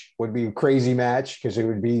Rush would be a crazy match, because it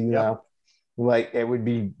would be, like it would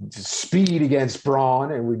be speed against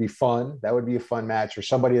brawn. It would be fun. That would be a fun match. Or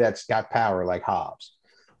somebody that's got power like Hobbs.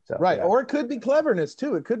 So, or it could be cleverness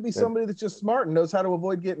too. It could be somebody that's just smart and knows how to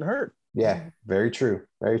avoid getting hurt. Yeah, very true.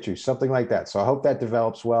 Very true. Something like that. So I hope that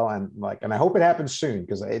develops well, and I hope it happens soon,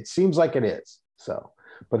 because it seems like it is. So,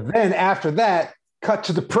 but then after that, cut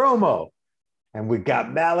to the promo, and we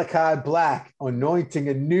got Malachi Black anointing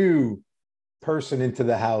a new person into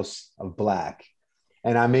the House of Black.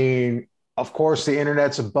 And I mean, of course, the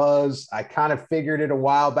internet's a buzz. I kind of figured it a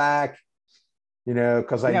while back,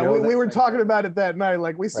 because I know we were talking about it that night.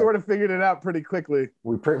 Like we sort of figured it out pretty quickly.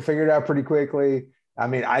 We figured it out pretty quickly. I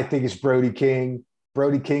mean, I think it's Brody King.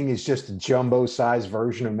 Brody King is just a jumbo-sized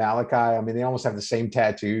version of Malachi. I mean, they almost have the same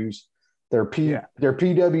tattoos. They're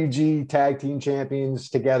PWG tag team champions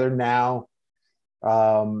together now.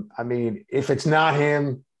 I mean, if it's not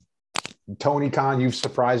him, Tony Khan, you've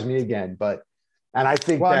surprised me again. And I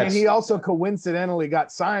think and he also coincidentally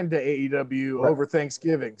got signed to AEW over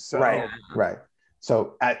Thanksgiving. So right.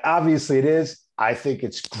 So obviously it is. I think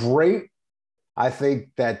it's great. I think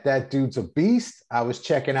that dude's a beast. I was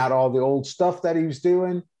checking out all the old stuff that he was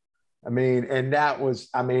doing. I mean, and that was,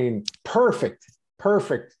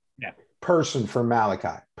 perfect person for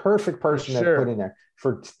Malachi. Perfect person to put in there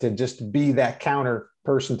to just be that counter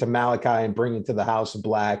person to Malachi and bring it to the House of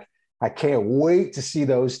Black. I can't wait to see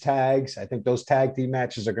those tags. I think those tag team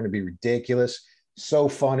matches are going to be ridiculous. So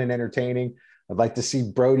fun and entertaining. I'd like to see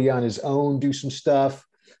Brody on his own do some stuff.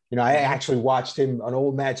 You know, I actually watched him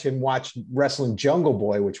watch wrestling Jungle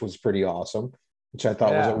Boy, which was pretty awesome, which I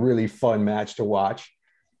thought was a really fun match to watch.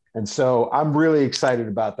 And so I'm really excited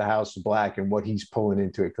about the House of Black and what he's pulling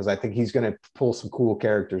into it, because I think he's going to pull some cool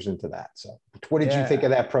characters into that. So what did you think of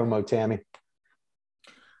that promo, Tammy?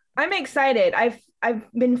 I'm excited. I've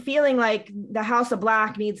been feeling like the House of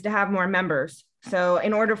Black needs to have more members. So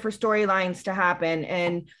in order for storylines to happen,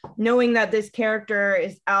 and knowing that this character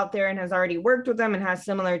is out there and has already worked with them and has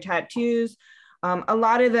similar tattoos, a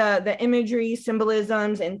lot of the imagery,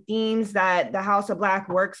 symbolisms, and themes that the House of Black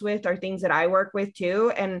works with are things that I work with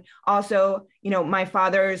too. And also, you know, my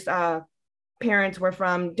father's parents were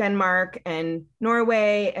from Denmark and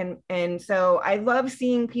Norway. And so I love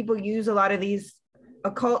seeing people use a lot of these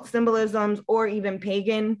occult symbolisms or even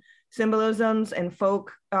pagan symbolisms and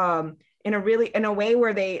folk in a way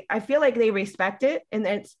where I feel like they respect it. And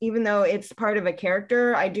it's, even though it's part of a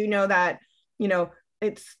character, I do know that, you know,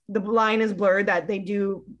 the line is blurred, that they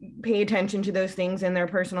do pay attention to those things in their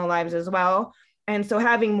personal lives as well. And so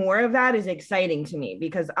having more of that is exciting to me,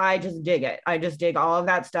 because I just dig it. I just dig all of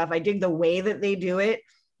that stuff. I dig the way that they do it,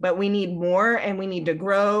 but we need more, and we need to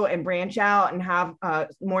grow and branch out and have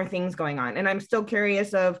more things going on. And I'm still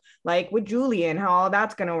curious of, like, with Julia and how all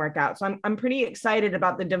that's going to work out. So I'm pretty excited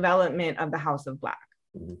about the development of the House of Black.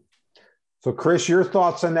 Mm-hmm. So Chris, your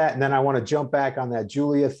thoughts on that? And then I want to jump back on that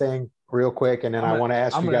Julia thing real quick. And then I want to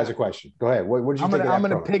ask you guys a question. Go ahead. What did you think of that? I'm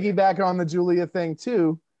going to piggyback on the Julia thing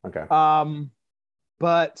too. Okay.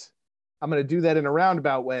 But I'm going to do that in a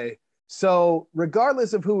roundabout way. So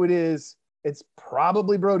regardless of who it is, it's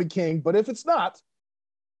probably Brody King. But if it's not,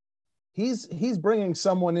 he's bringing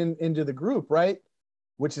someone into the group, right?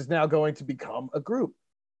 Which is now going to become a group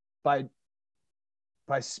by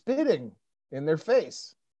spitting in their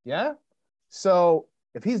face. Yeah. So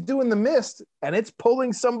if he's doing the mist and it's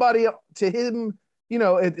pulling somebody up to him, you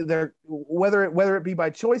know, whether it be by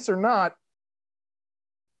choice or not,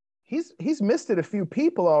 he's misted a few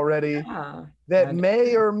people already that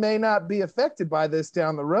may or may not be affected by this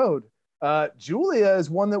down the road. Julia is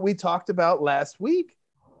one that we talked about last week,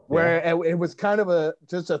 where it was kind of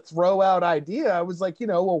just a throw out idea. I was like, you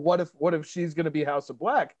know, well, what if she's going to be House of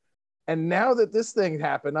Black? And now that this thing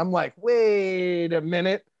happened, I'm like, wait a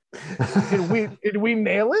minute. Did we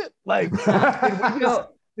nail it? Like,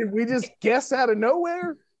 did we just guess out of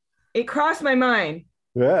nowhere? It crossed my mind.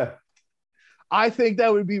 Yeah. I think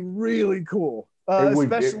that would be really cool.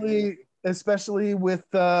 Especially with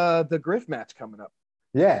the Griff match coming up.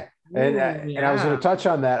 Yeah. And I was going to touch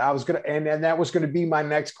on that. And that was going to be my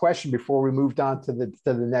next question before we moved on to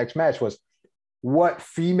the next match, was what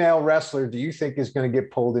female wrestler do you think is going to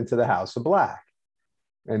get pulled into the House of Black?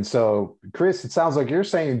 And so, Chris, it sounds like you're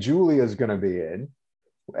saying Julia is going to be in.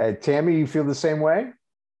 Tammy, you feel the same way?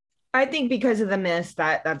 I think because of the mist,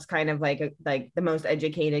 that's kind of like the most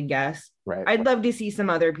educated guess. Right. I'd love to see some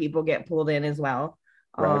other people get pulled in as well.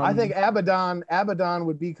 Right. I think Abaddon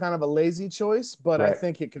would be kind of a lazy choice, but right. I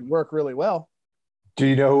think it could work really well. Do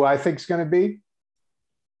you know who I think is going to be?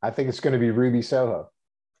 I think it's going to be Ruby Soho.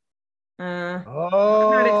 I'm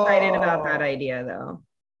not excited about that idea, though.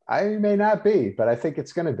 I may not be, but I think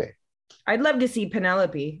it's going to be. I'd love to see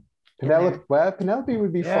Penelope. Penelope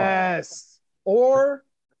would be fun. Yes. Or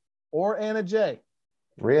Anna Jay.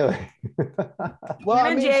 Really? Well,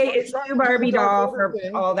 Anna Jay is too Barbie doll for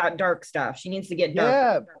all that dark stuff. She needs to get dark.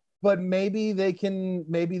 Yeah, but maybe they can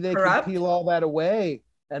peel all that away,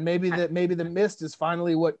 and maybe the mist is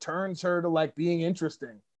finally what turns her to like being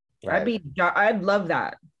interesting. Right. I'd love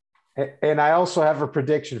that. And I also have a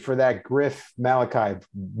prediction for that Griff Malachi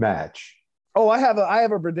match. Oh, I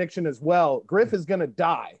have a prediction as well. Griff is gonna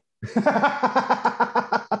die.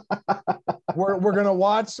 We're gonna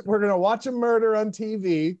watch a murder on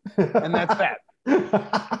TV, and that's that.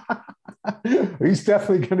 He's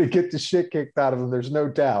definitely gonna get the shit kicked out of him. There's no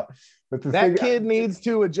doubt. But that kid needs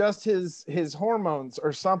to adjust his hormones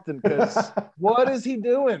or something, because what is he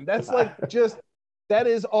doing? That's that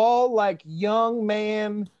is all like young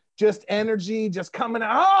man, just energy, just coming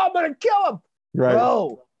out. Oh, I'm gonna kill him, right,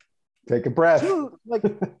 bro. Take a breath. Dude, like,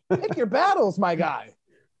 pick your battles, my guy.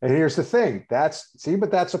 And here's the thing.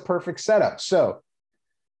 But that's a perfect setup. So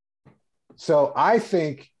So I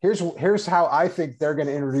think here's how I think they're going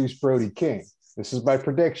to introduce Brody King. This is my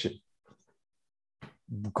prediction.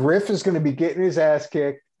 Griff is going to be getting his ass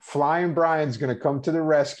kicked. Flying Brian's going to come to the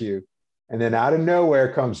rescue. And then out of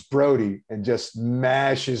nowhere comes Brody and just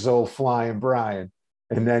mashes old Flying Brian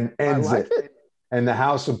and then ends it. And the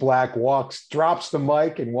House of Black drops the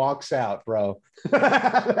mic and walks out, bro.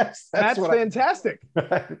 that's fantastic.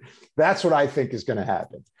 That's what I think is going to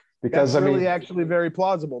happen. Because that's really actually very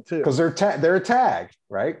plausible too. Because they're a tag,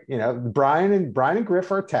 right? You know, Brian and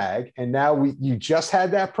Griff are a tag, and now you just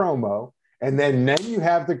had that promo, and then you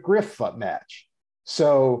have the Griff match.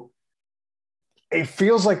 So it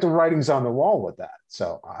feels like the writing's on the wall with that.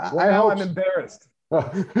 So I'm embarrassed.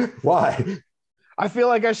 Why? I feel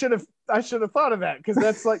like I should have thought of that, because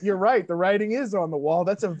that's like, you're right. The writing is on the wall.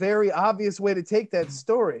 That's a very obvious way to take that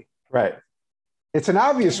story. Right. It's an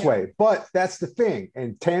obvious way, but that's the thing.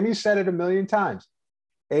 And Tammy said it a million times.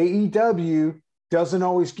 AEW doesn't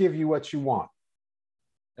always give you what you want.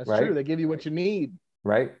 That's right? True. They give you what you need.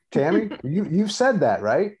 Right. Tammy, you've said that,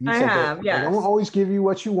 right? I have, yes. They don't always give you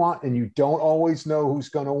what you want, and you don't always know who's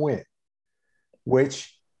going to win,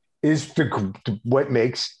 which is what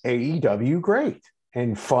makes AEW great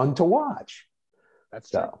and fun to watch.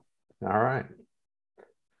 That's true. All right.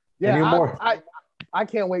 Yeah, I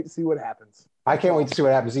can't wait to see what happens. I can't wait to see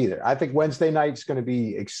what happens either. I think Wednesday night's going to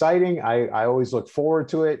be exciting. I always look forward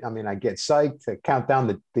to it. I mean, I get psyched to count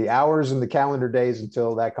down the hours and the calendar days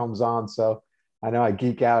until that comes on. So I know I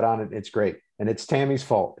geek out on it. It's great. And it's Tammy's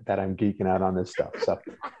fault that I'm geeking out on this stuff. So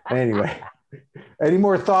anyway, any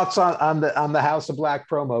more thoughts on the House of Black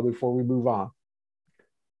promo before we move on?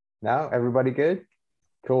 No? Everybody good?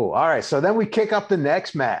 Cool. All right. So then we kick up the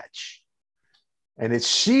next match. And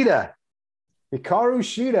it's Hikaru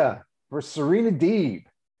Shida versus Serena Deeb.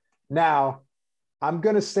 Now, I'm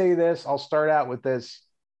going to say this. I'll start out with this.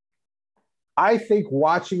 I think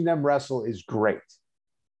watching them wrestle is great.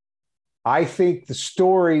 I think the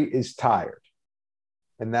story is tired.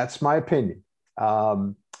 And that's my opinion.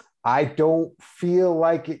 I don't feel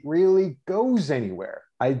like it really goes anywhere.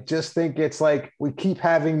 I just think it's like we keep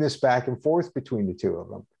having this back and forth between the two of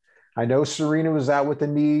them. I know Serena was out with a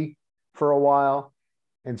knee for a while,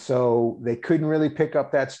 and so they couldn't really pick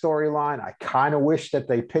up that storyline. I kind of wish that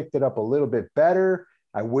they picked it up a little bit better.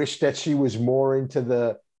 I wish that she was more into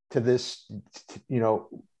this,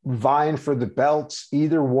 vying for the belts,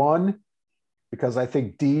 either one, because I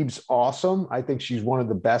think Deeb's awesome. I think she's one of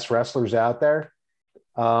the best wrestlers out there.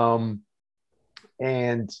 And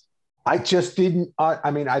I just didn't,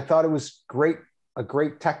 I thought it was a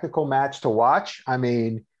great technical match to watch. I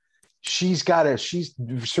mean, Serena's got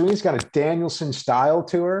a Danielson style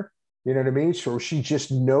to her. You know what I mean? So she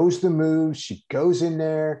just knows the moves. She goes in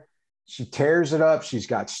there. She tears it up. She's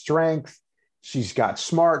got strength. She's got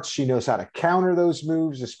smarts. She knows how to counter those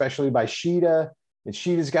moves, especially by Shida. And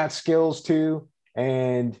Shida's got skills too.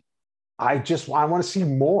 And I want to see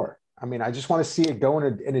more. I mean, I just want to see it go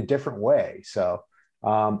in a different way. So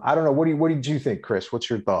I don't know. What did you think, Chris? What's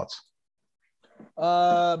your thoughts?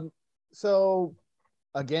 So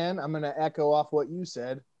again, I'm going to echo off what you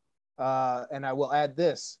said. And I will add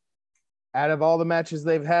this. Out of all the matches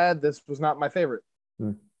they've had, this was not my favorite.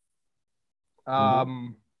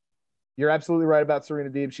 You're absolutely right about Serena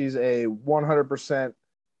Deeb. She's a 100%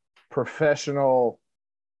 professional,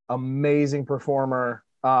 amazing performer.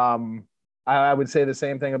 I would say the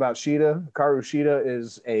same thing about Shida. Hikaru Shida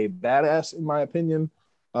is a badass, in my opinion.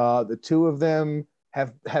 The two of them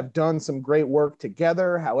have done some great work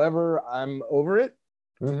together. However, I'm over it.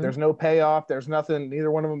 Mm-hmm. There's no payoff. There's nothing.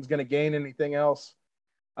 Neither one of them is going to gain anything else.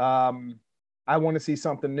 I want to see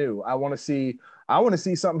something new. I want to see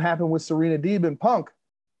something happen with Serena Deeb and Punk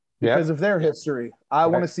because of their history. I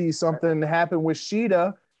want to see something happen with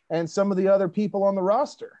Shida and some of the other people on the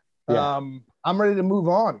roster. Yeah. I'm ready to move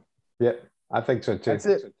on. Yeah, I think so too. That's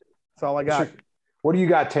it. That's all I got. What do you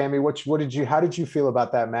got, Tammy? How did you feel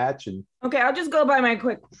about that match? Okay, I'll just go by my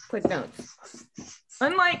quick notes.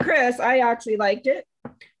 Unlike Chris, I actually liked it,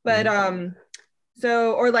 but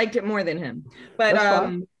or liked it more than him. But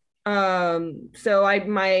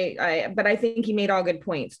but I think he made all good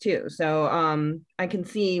points too. So I can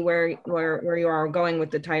see where you are going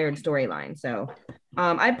with the tired storyline. So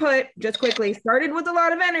I put, just quickly, started with a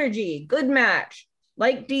lot of energy, good match,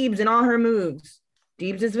 like Deeb's and all her moves.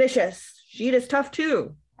 Deeb's is vicious. Sheeta's tough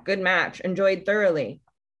too. Good match. Enjoyed thoroughly.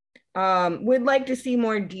 Would like to see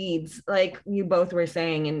more Deeb's, like you both were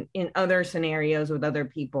saying, in other scenarios with other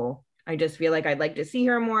people. I just feel like I'd like to see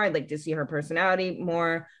her more. I'd like to see her personality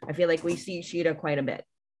more. I feel like we see Shida quite a bit.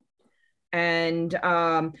 And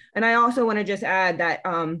I also want to just add that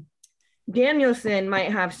Danielson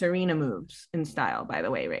might have Serena moves in style, by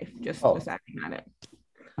the way, Rafe. Just adding at it.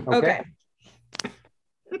 Okay.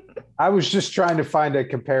 I was just trying to find a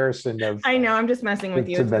comparison of. I know. I'm just messing with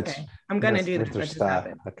you. It's okay. I'm gonna do that. Just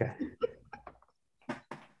happen. Okay.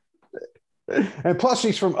 And plus,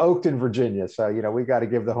 she's from Oakton, Virginia, so we got to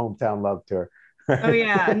give the hometown love to her. Oh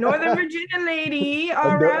yeah, Northern Virginia lady.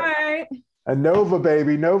 All right. A Nova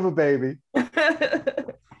baby.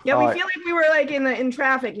 Yeah, we feel like we were like in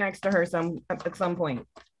traffic next to her at some point.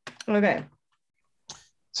 Okay.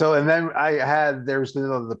 So and then there's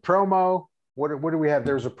the promo. What do we have?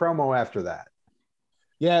 There's a promo after that.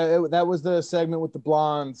 Yeah, that was the segment with the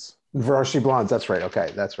blondes. Varsity Blondes. That's right.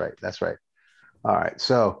 Okay, that's right. All right.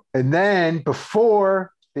 So and then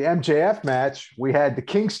before the MJF match, we had the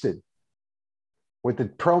Kingston with the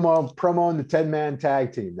promo and the 10-man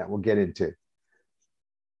tag team that we'll get into.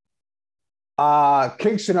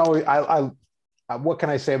 Kingston always what can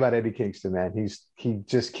I say about Eddie Kingston, man? He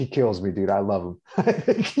kills me, dude. I love him. I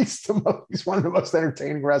think he's one of the most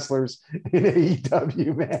entertaining wrestlers in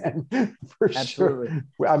AEW, man. For Absolutely.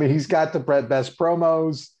 Sure. I mean, he's got the best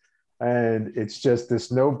promos, and it's just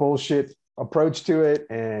this no bullshit approach to it,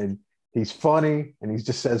 and he's funny, and he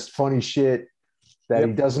just says funny shit that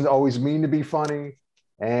he doesn't always mean to be funny.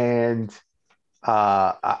 And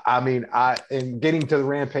in getting to the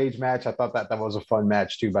Rampage match, I thought that was a fun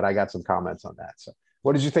match too, but I got some comments on that. So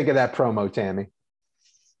what did you think of that promo, Tammy?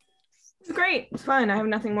 It's great. It's fun. I have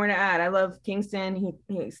nothing more to add. I love Kingston.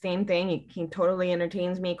 He same thing. He totally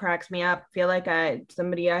entertains me, cracks me up. Feel like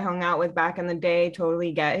somebody I hung out with back in the day,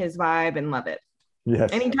 totally get his vibe and love it.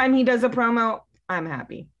 Yes. Anytime he does a promo, I'm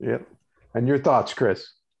happy. Yep. And your thoughts, Chris?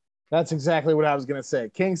 That's exactly what I was going to say.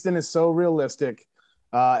 Kingston is so realistic.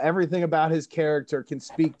 Everything about his character can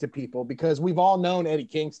speak to people because we've all known Eddie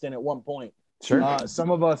Kingston at one point. Sure.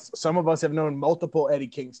 Some of us have known multiple Eddie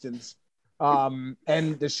Kingstons.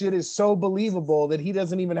 And the shit is so believable that he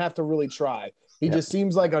doesn't even have to really try. He just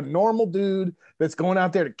seems like a normal dude that's going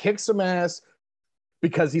out there to kick some ass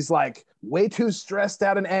because he's like way too stressed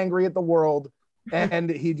out and angry at the world. And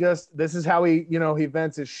this is how he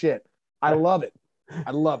vents his shit. I love it.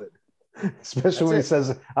 Especially when he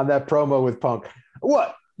says on that promo with Punk,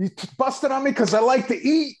 "What? You busted on me because I like to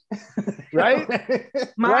eat?" Right?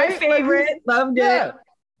 My favorite. Loved it.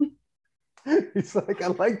 He's like, "I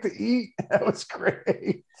like to eat." That was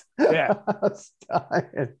great. Yeah. I was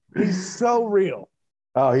dying. He's so real.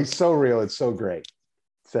 Oh, he's so real. It's so great.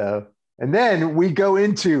 So, and then we get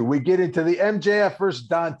into the MJF versus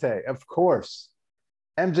Dante. Of course.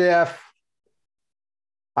 MJF,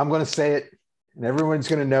 I'm going to say it, and everyone's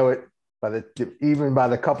going to know it even by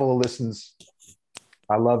the couple of listens.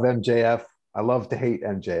 I love MJF. I love to hate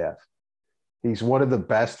MJF. He's one of the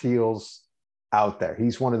best heels out there.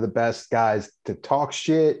 He's one of the best guys to talk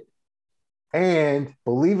shit. And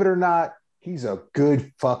believe it or not, he's a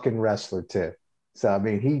good fucking wrestler too. So, I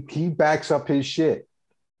mean, he backs up his shit.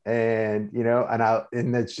 And,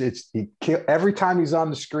 every time he's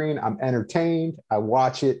on the screen, I'm entertained. I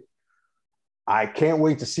watch it. I can't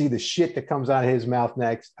wait to see the shit that comes out of his mouth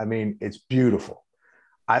next. I mean, it's beautiful.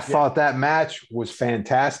 I thought that match was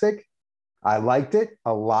fantastic. I liked it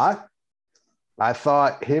a lot. I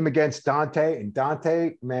thought him against Dante, and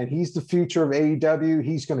Dante, man, he's the future of AEW.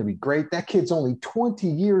 He's going to be great. That kid's only 20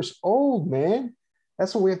 years old, man.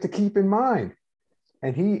 That's what we have to keep in mind.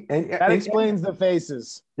 And that explains the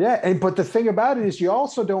faces. Yeah, but the thing about it is you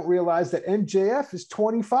also don't realize that MJF is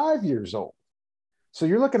 25 years old. So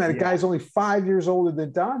you're looking at a guy who's only 5 years older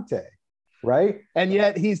than Dante, right? And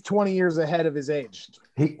yet he's 20 years ahead of his age.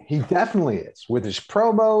 He definitely is. With his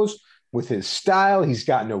promos, with his style, he's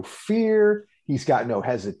got no fear. He's got no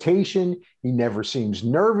hesitation. He never seems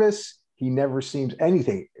nervous. He never seems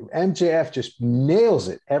anything. MJF just nails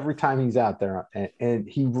it every time he's out there. And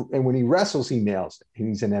when he wrestles, he nails it.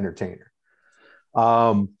 He's an entertainer.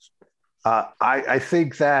 I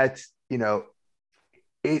think that,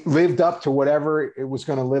 it lived up to whatever it was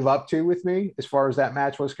going to live up to with me as far as that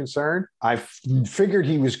match was concerned. I figured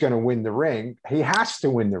he was going to win the ring. He has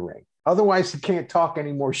to win the ring. Otherwise, he can't talk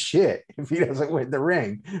any more shit if he doesn't win the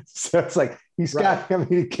ring. So it's like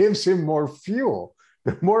it gives him more fuel.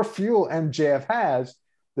 The more fuel MJF has,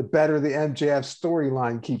 the better the MJF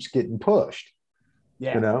storyline keeps getting pushed.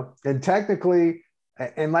 Yeah. And technically,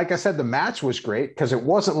 and like I said, the match was great because it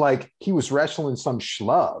wasn't like he was wrestling some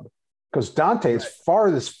schlub. Because Dante is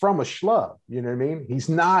farthest from a schlub. You know what I mean? He's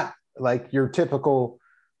not like your typical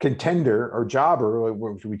contender or jobber,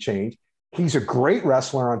 which we changed. He's a great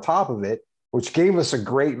wrestler on top of it, which gave us a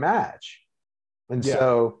great match. And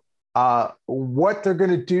so what they're going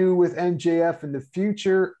to do with MJF in the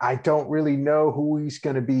future, I don't really know who he's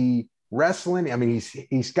going to be wrestling. I mean,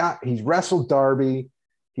 he's wrestled Darby,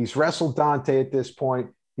 he's wrestled Dante at this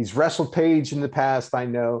point. He's wrestled Paige in the past. I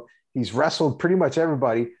know he's wrestled pretty much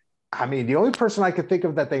everybody. I mean, the only person I could think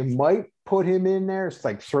of that they might put him in there is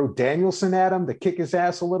like throw Danielson at him to kick his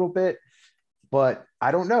ass a little bit. But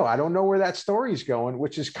I don't know. I don't know where that story's going,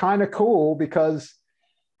 which is kind of cool because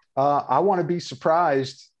I want to be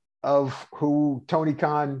surprised of who Tony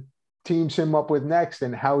Khan teams him up with next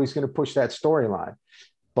and how he's going to push that storyline.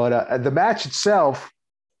 But the match itself,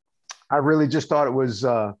 I really just thought it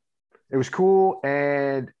was cool.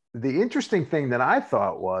 And the interesting thing that I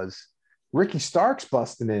thought was Ricky Starks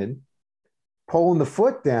busting in, pulling the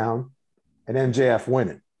foot down, and MJF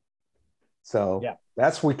winning. So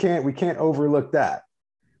we can't overlook that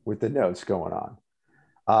with the notes going on.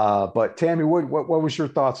 But Tammy, what was your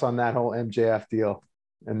thoughts on that whole MJF deal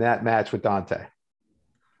and that match with Dante?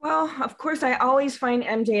 Well, of course, I always find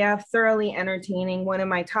MJF thoroughly entertaining. One of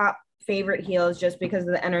my top favorite heels just because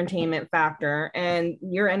of the entertainment factor, and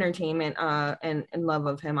your entertainment and love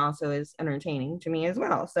of him also is entertaining to me as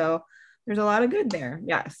well. So there's a lot of good there.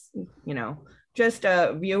 Yes. Just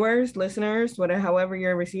viewers, listeners, however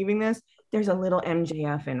you're receiving this, there's a little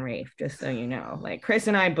MJF in Rafe, just so you know. Like Chris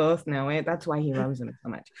and I both know it. That's why he loves him so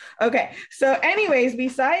much. Okay. So anyways,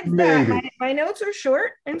 besides that, my notes are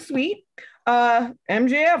short and sweet.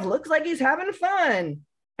 MJF looks like he's having fun.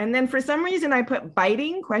 And then for some reason I put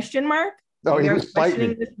biting ? Oh, he was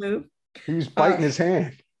biting this move. He was biting his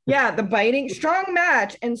hand. Yeah, the biting, strong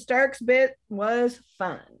match, and Stark's bit was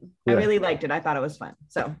fun. Yeah. I really liked it. I thought it was fun.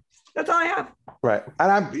 So that's all I have. Right.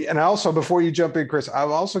 And I also, before you jump in, Chris,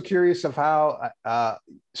 I'm also curious of how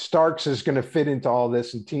Starks is going to fit into all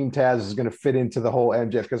this and Team Taz is going to fit into the whole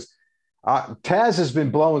MJF, because Taz has been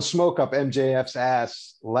blowing smoke up MJF's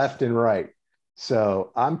ass left and right.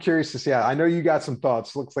 So I'm curious to see how. I know you got some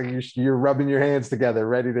thoughts. Looks like you're rubbing your hands together,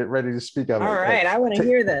 ready to speak of it. All right, I want to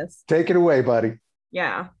hear this. Take it away, buddy.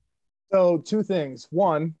 Yeah. So two things.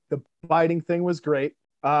 One, the biting thing was great.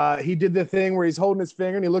 He did the thing where he's holding his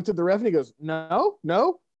finger and he looked at the ref and he goes, no,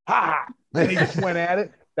 ha! And he just went at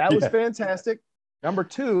it. That was fantastic. Number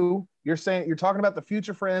two, you're talking about the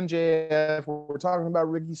future for MJF. We're talking about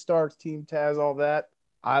Ricky Starks, Team Taz, all that.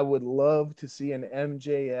 I would love to see an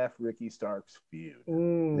MJF Ricky Starks feud.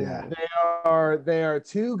 Yeah. They are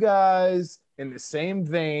two guys in the same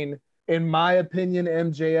vein. In my opinion,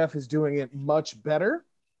 MJF is doing it much better.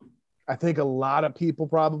 I think a lot of people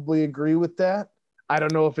probably agree with that. I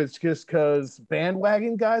don't know if it's just because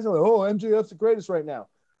bandwagon guys are like, oh, MJF's the greatest right now.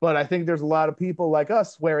 But I think there's a lot of people like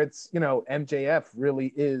us where it's, MJF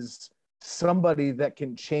really is somebody that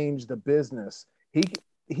can change the business.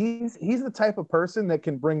 He's the type of person that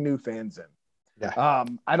can bring new fans in. Yeah.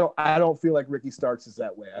 I don't feel like Ricky Starks is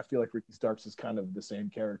that way. I feel like Ricky Starks is kind of the same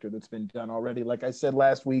character that's been done already. Like I said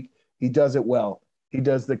last week, he does it well. He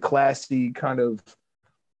does the classy kind of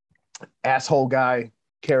asshole guy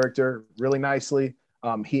character really nicely.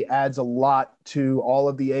 He adds a lot to all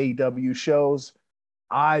of the AEW shows.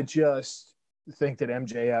 I just think that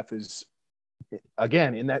MJF is,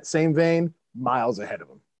 again, in that same vein, miles ahead of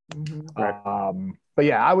him. Mm-hmm. Right. But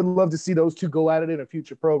yeah, I would love to see those two go at it in a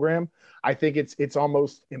future program. I think it's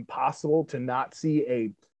almost impossible to not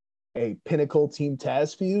see a Pinnacle Team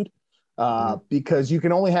Taz feud because you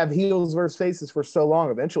can only have heels versus faces for so long.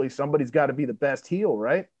 Eventually, somebody's got to be the best heel,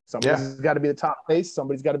 right? Somebody's got to be the top face.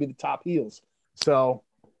 Somebody's got to be the top heels. So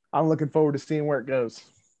I'm looking forward to seeing where it goes.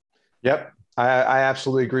 Yep. I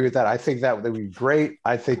absolutely agree with that. I think that would be great.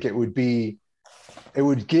 I think it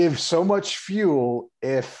would give so much fuel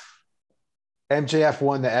if MJF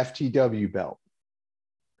won the FTW belt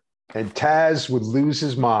and Taz would lose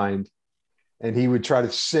his mind and he would try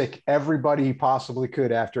to sick everybody he possibly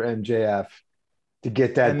could after MJF to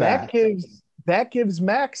get that back. That gives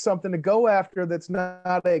Max something to go after that's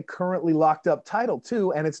not a currently locked up title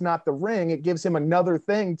too, and it's not the ring. It gives him another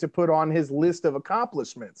thing to put on his list of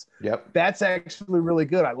accomplishments. Yep. That's actually really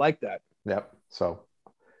good. I like that. Yep. So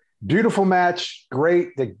beautiful match.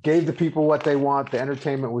 Great. They gave the people what they want. The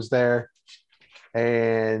entertainment was there.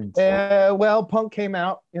 And well, Punk came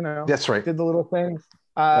out, That's right. Did the little thing.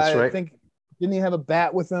 That's right. I think, didn't he have a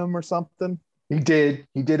bat with him or something? He did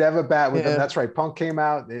have a bat with him. That's right. Punk came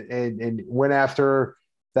out and went after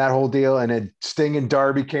that whole deal. And then Sting and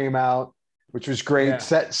Darby came out, which was great.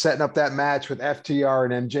 Yeah. Setting up that match with FTR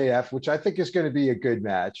and MJF, which I think is going to be a good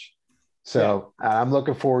match. So I'm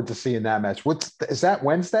looking forward to seeing that match. Is that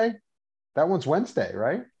Wednesday? That one's Wednesday,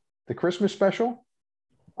 right? The Christmas special?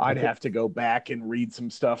 I'd have to go back and read some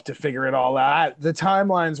stuff to figure it all out. The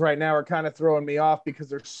timelines right now are kind of throwing me off because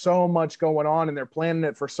there's so much going on and they're planning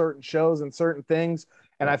it for certain shows and certain things.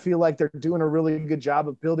 And I feel like they're doing a really good job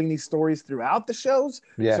of building these stories throughout the shows.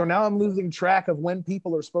 Yeah. So now I'm losing track of when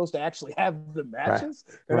people are supposed to actually have the matches.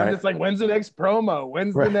 Right. And I'm just like, when's the next promo?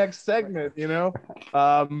 When's the next segment? You know,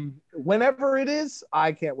 whenever it is,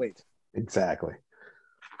 I can't wait. Exactly.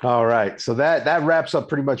 All right. So that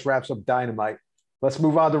pretty much wraps up Dynamite. Let's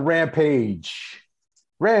move on to Rampage.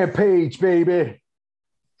 Rampage, baby.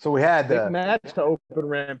 So we had the match to open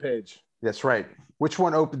Rampage. That's right. Which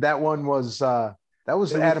one opened? That one was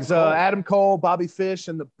Adam Cole. Adam Cole, Bobby Fish,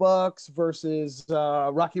 and the Bucks versus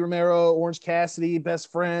Rocky Romero, Orange Cassidy,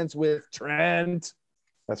 best friends with Trent.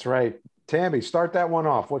 That's right. Tammy, start that one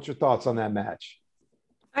off. What's your thoughts on that match?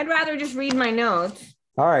 I'd rather just read my notes.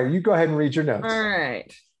 All right, you go ahead and read your notes. All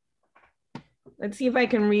right. Let's see if I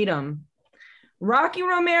can read them. Rocky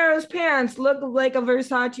Romero's pants look like a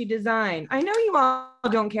Versace design. I know you all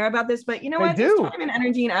don't care about this, but you know what? There's time and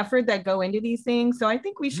energy and effort that go into these things, so I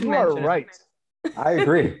think we should mention it. You are right. I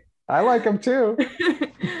agree. I like them too.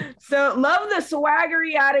 So love the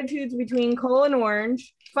swaggery attitudes between Cole and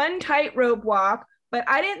Orange. Fun tightrope walk, but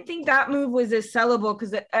I didn't think that move was as sellable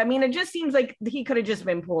because it just seems like he could have just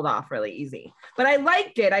been pulled off really easy. But I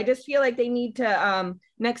liked it. I just feel like they need to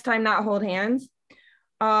next time not hold hands.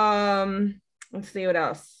 Let's see what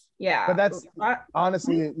else. Yeah. But that's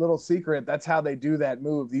honestly a little secret. That's how they do that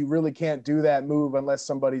move. You really can't do that move unless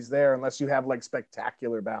somebody's there, unless you have like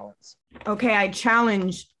spectacular balance. Okay, I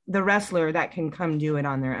challenge the wrestler that can come do it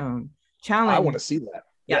on their own. Challenge. I want to see that.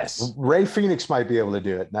 Yes. Ray Phoenix might be able to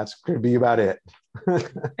do it. And that's going to be about it.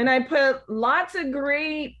 And I put lots of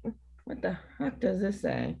great, what the heck does this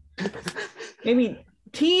say? Maybe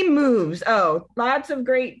team moves. Oh, lots of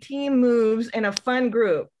great team moves and a fun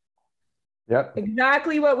group. Yep.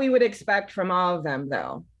 Exactly what we would expect from all of them,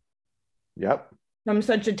 though. Yep. From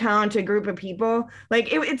such a talented group of people.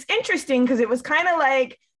 Like, it's interesting because it was kind of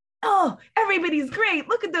like, oh, everybody's great.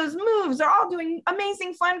 Look at those moves. They're all doing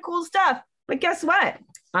amazing, fun, cool stuff. But guess what?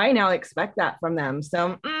 I now expect that from them.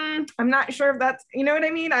 So I'm not sure if that's, you know what I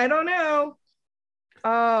mean? I don't know.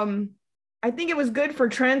 I think it was good for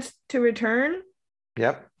Trent to return.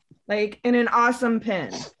 Yep. Like in an awesome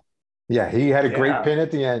pin. Yeah, he had a great pin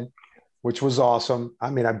at the end, which was awesome.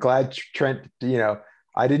 I mean, I'm glad Trent,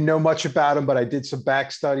 I didn't know much about him, but I did some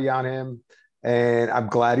back study on him. And I'm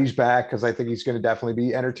glad he's back because I think he's going to definitely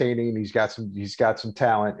be entertaining. He's got some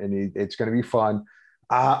talent, and it's going to be fun.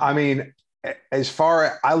 I mean,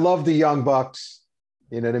 I love the Young Bucks.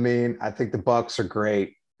 You know what I mean? I think the Bucks are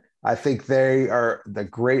great. I think they are the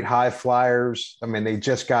great high flyers. I mean, they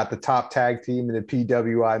just got the top tag team in the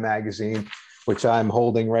PWI magazine, which I'm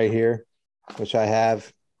holding right here, which I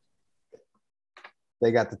have.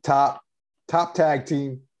 They got the top tag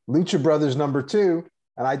team, Lucha Brothers #2.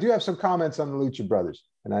 And I do have some comments on the Lucha Brothers.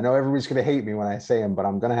 And I know everybody's going to hate me when I say them, but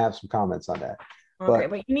I'm going to have some comments on that. Okay,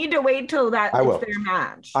 but you need to wait till it's their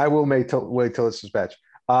match. I will wait till it's his match.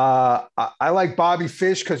 I like Bobby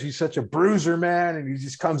Fish because he's such a bruiser, man. And he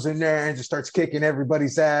just comes in there and just starts kicking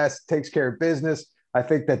everybody's ass, takes care of business. I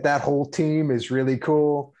think that whole team is really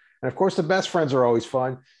cool. And, of course, the best friends are always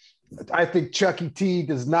fun. I think Chucky T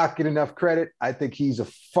does not get enough credit. I think he's a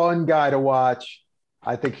fun guy to watch.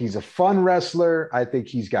 I think he's a fun wrestler. I think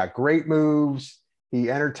he's got great moves. He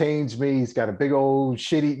entertains me. He's got a big old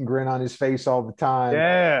shit-eating grin on his face all the time.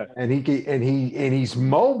 Yeah. And he's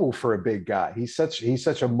mobile for a big guy. He's such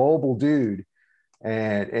a mobile dude.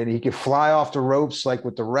 And he can fly off the ropes like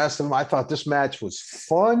with the rest of them. I thought this match was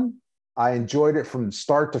fun. I enjoyed it from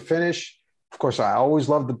start to finish. Of course, I always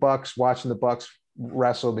love the Bucks, watching the Bucks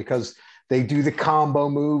wrestle because they do the combo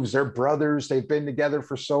moves. They're brothers. They've been together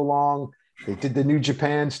for so long. They did the New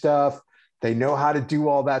Japan stuff. They know how to do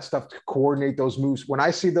all that stuff to coordinate those moves. When I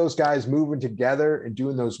see those guys moving together and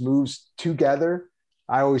doing those moves together,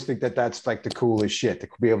 I always think that's like the coolest shit, to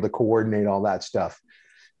be able to coordinate all that stuff.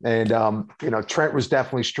 And, Trent was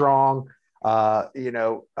definitely strong,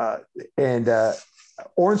 and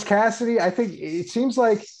Orange Cassidy, I think it seems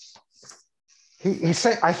like he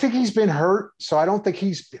said, I think he's been hurt. So I don't think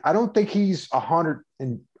he's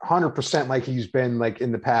 100% like he's been like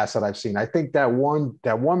in the past that I've seen. I think that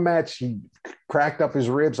one match he cracked up his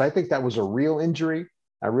ribs. I think that was a real injury.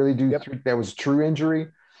 I really do think that was a true injury.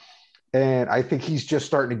 And I think he's just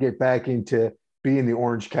starting to get back into being the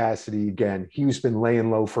Orange Cassidy again. He's been laying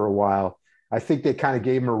low for a while. I think they kind of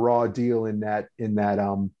gave him a raw deal in that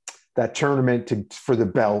tournament for the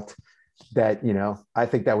belt. That, I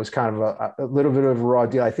think that was kind of a little bit of a raw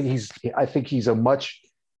deal. I think he's a much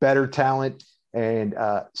better talent. And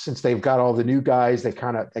since they've got all the new guys, they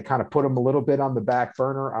kind of put him a little bit on the back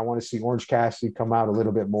burner. I want to see Orange Cassidy come out a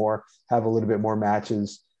little bit more, have a little bit more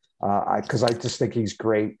matches, because I just think he's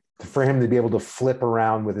great. for him to be able to flip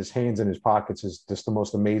around with his hands in his pockets is just the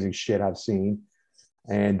most amazing shit I've seen.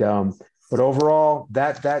 And but overall,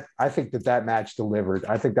 that I think that match delivered.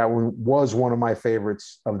 I think that one was one of my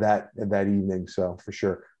favorites of that evening. So for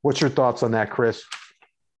sure. What's your thoughts on that, Chris?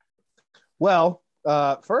 Well,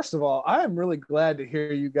 first of all, I am really glad to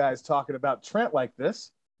hear you guys talking about Trent like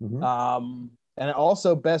this. Mm-hmm. And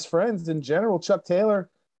also best friends in general, Chuck Taylor.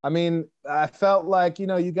 I mean, I felt like,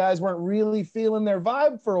 you guys weren't really feeling their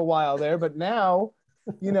vibe for a while there, but now,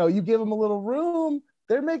 you give them a little room.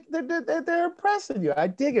 They're impressing you. I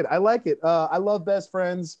dig it. I like it. I love best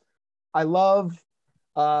friends. I love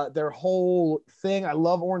their whole thing. I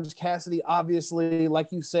love Orange Cassidy. Obviously, like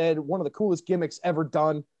you said, one of the coolest gimmicks ever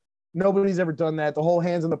done. Nobody's ever done that. The whole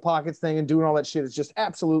hands in the pockets thing and doing all that shit is just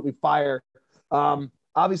absolutely fire.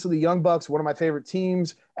 Obviously, the Young Bucks, one of my favorite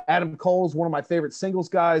teams. Adam Cole's one of my favorite singles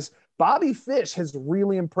guys. Bobby Fish has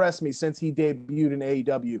really impressed me since he debuted in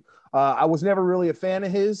AEW. I was never really a fan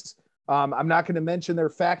of his. I'm not going to mention their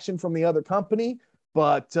faction from the other company,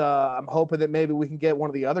 but I'm hoping that maybe we can get one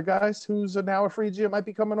of the other guys who's now a free agent might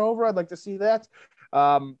be coming over. I'd like to see that.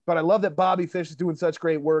 But I love that Bobby Fish is doing such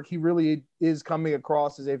great work. He really is coming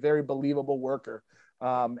across as a very believable worker.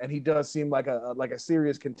 And he does seem like a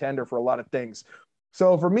serious contender for a lot of things.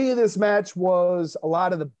 So for me, this match was a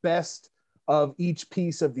lot of the best of each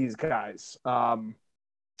piece of these guys. And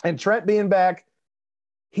Trent being back,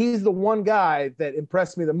 he's the one guy that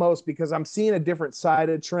impressed me the most because I'm seeing a different side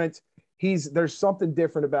of Trent. There's something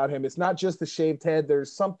different about him. It's not just the shaved head.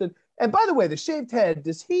 There's something. And by the way, the shaved head,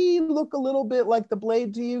 does he look a little bit like the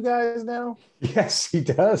Blade to you guys now? Yes, he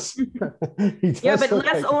does. He does. Yeah, but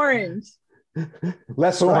less orange.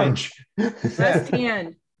 Less orange. Less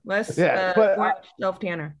tan. Less orange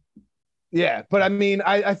self-tanner. Yeah, but I mean,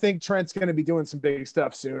 I think Trent's going to be doing some big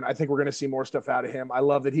stuff soon. I think we're going to see more stuff out of him. I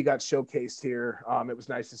love that he got showcased here. It was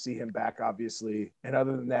nice to see him back, obviously. And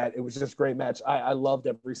other than that, it was just a great match. I loved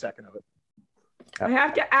every second of it. I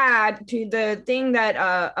have to add to the thing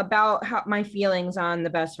that about my feelings on the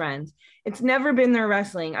best friends. It's never been their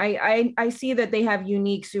wrestling. I see that they have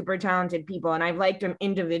unique, super talented people, and I've liked them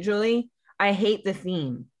individually. I hate the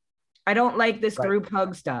theme. I don't like this group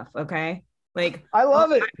hug stuff. Okay, like I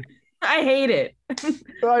love it. I hate it.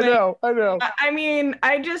 I know. I mean,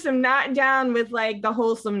 I just am not down with like the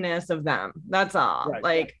wholesomeness of them. That's all.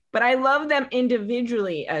 Right. But I love them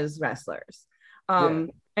individually as wrestlers.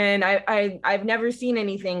 And I've never seen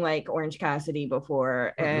anything like Orange Cassidy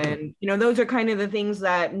before. And, those are kind of the things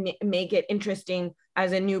that make it interesting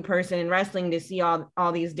as a new person in wrestling to see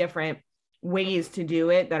all these different ways to do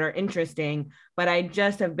it that are interesting. But I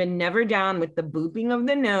just have been never down with the booping of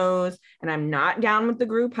the nose, and I'm not down with the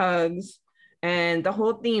group hugs. And the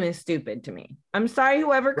whole theme is stupid to me. I'm sorry,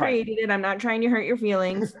 whoever created it. I'm not trying to hurt your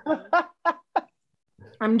feelings.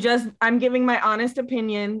 I'm giving my honest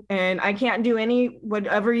opinion, and I can't do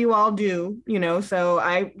whatever you all do, so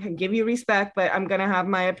I give you respect, but I'm going to have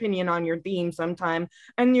my opinion on your theme sometime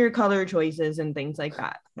and your color choices and things like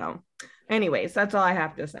that. So anyways, that's all I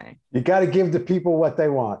have to say. You got to give the people what they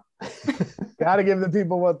want. Got to give the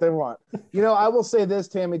people what they want. I will say this,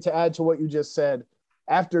 Tammy, to add to what you just said.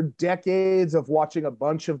 After decades of watching a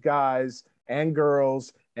bunch of guys and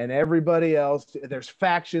girls and everybody else, there's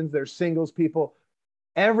factions, there's singles people.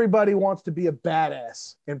 Everybody wants to be a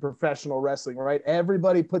badass in professional wrestling, right?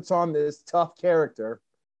 Everybody puts on this tough character.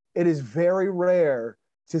 It is very rare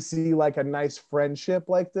to see like a nice friendship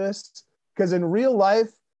like this, because in real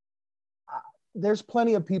life, there's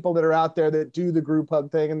plenty of people that are out there that do the group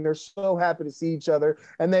hug thing, and they're so happy to see each other,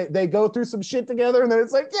 and they go through some shit together, and then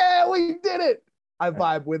it's like, yeah, we did it. I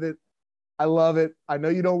vibe with it. I love it. I know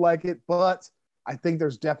you don't like it, but I think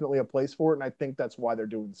there's definitely a place for it, and I think that's why they're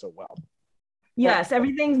doing so well. Yes,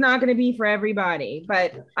 everything's not going to be for everybody,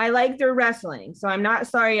 but I like their wrestling, so I'm not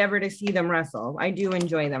sorry ever to see them wrestle. I do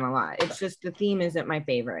enjoy them a lot. It's just the theme isn't my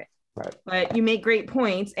favorite. Right. But you make great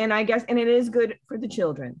points, and I guess, and it is good for the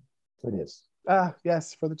children. It is.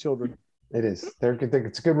 Yes, for the children. It is.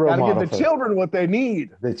 It's a good role model. Gotta give the children what they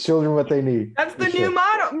need. The children what they need. That's the new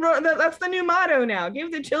motto. That's the new motto now. Give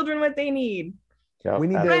the children what they need. Yep. We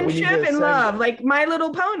need friendship and love, like My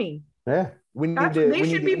Little Pony. Yeah. They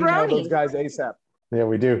should be bronies. Those guys ASAP. Yeah,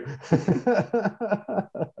 we do.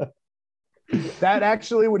 That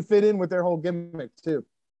actually would fit in with their whole gimmick too.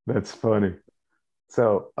 That's funny.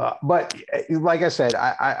 So, but like I said,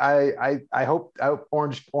 I hope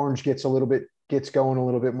Orange gets going a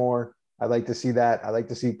little bit more. I'd like to see that. I like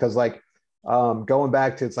to see, because going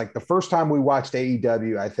back to, it's like the first time we watched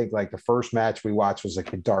AEW, I think like the first match we watched was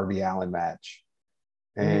like a Darby Allin match,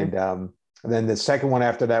 and then the second one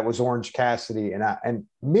after that was Orange Cassidy, and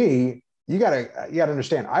me, you gotta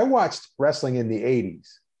understand. I watched wrestling in the 80s.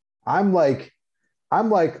 I'm like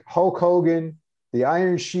Hulk Hogan, the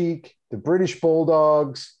Iron Sheik, the British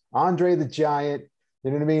Bulldogs, Andre the Giant.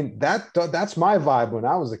 You know what I mean? That's my vibe when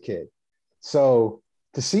I was a kid. So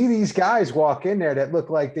to see these guys walk in there that look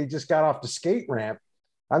like they just got off the skate ramp,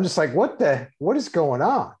 I'm just like, what is going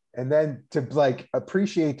on? And then to like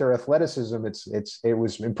appreciate their athleticism, it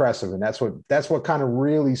was impressive. And that's what kind of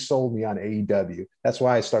really sold me on AEW. That's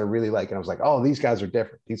why I started really liking it. I was like, oh, these guys are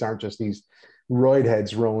different. These aren't just these roid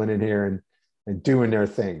heads rolling in here and doing their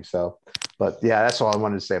thing. So, but yeah, that's all I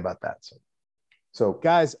wanted to say about that. So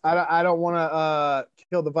guys, I don't want to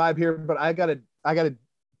kill the vibe here, but I gotta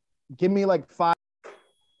give me like 5.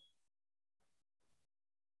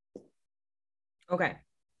 Okay.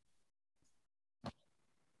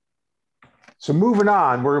 So moving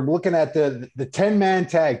on, we're looking at the 10-man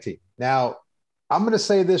tag team. Now, I'm going to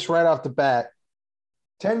say this right off the bat.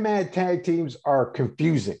 10-man tag teams are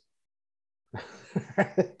confusing.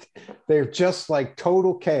 They're just like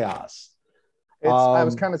total chaos. I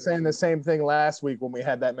was kind of saying the same thing last week when we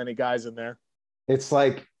had that many guys in there. It's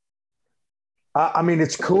like, I mean,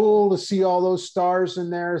 it's cool to see all those stars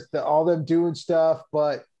in there, all them doing stuff,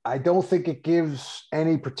 but I don't think it gives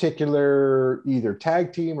any particular either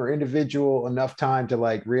tag team or individual enough time to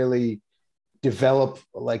like really develop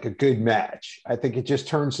like a good match. I think it just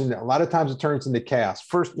turns into, a lot of times it turns into chaos.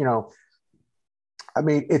 First, I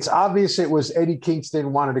mean, it's obvious it was Eddie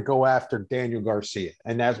Kingston wanted to go after Daniel Garcia,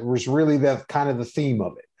 and that was really the kind of the theme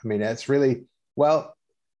of it. I mean, that's really, well,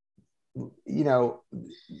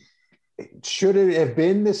 should it have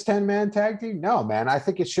been this 10-man tag team? No, man. I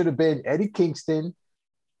think it should have been Eddie Kingston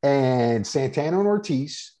and Santana and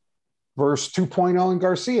Ortiz versus 2.0 and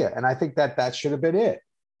Garcia. And I think that should have been it.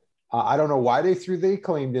 I don't know why they threw the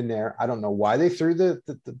Acclaimed in there. I don't know why they threw the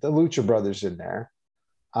Lucha Brothers in there.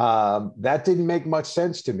 That didn't make much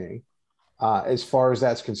sense to me as far as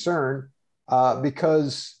that's concerned,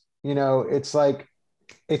 because, it's like,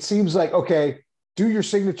 it seems like, okay, do your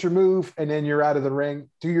signature move and then you're out of the ring.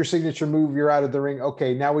 Do your signature move, you're out of the ring.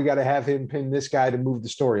 Okay, now we got to have him pin this guy to move the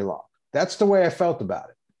story along. That's the way I felt about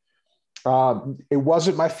it. It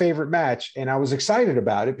wasn't my favorite match, and I was excited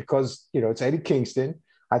about it because, it's Eddie Kingston.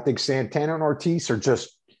 I think Santana and Ortiz are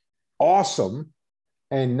just awesome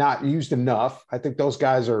and not used enough. I think those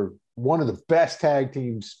guys are one of the best tag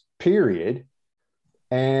teams, period.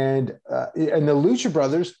 And the Lucha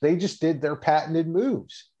Brothers, they just did their patented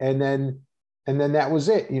moves. And then that was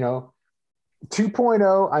it.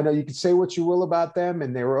 2.0, I know you can say what you will about them,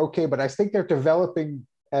 and they were okay, but I think they're developing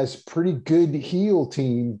as pretty good heel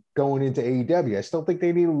team going into AEW. I still think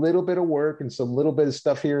they need a little bit of work and some little bit of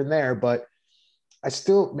stuff here and there, but I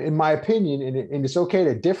still, in my opinion, and it's okay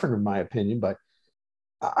to differ in my opinion, but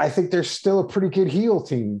I think they're still a pretty good heel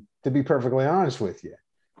team, to be perfectly honest with you.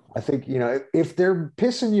 I think, if they're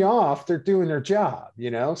pissing you off, they're doing their job,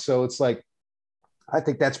 So it's like, I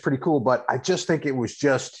think that's pretty cool, but I just think it was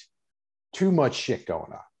just too much shit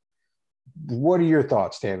going on. What are your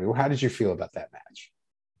thoughts, Tammy? How did you feel about that match?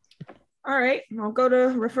 All right, I'll go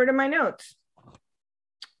to refer to my notes.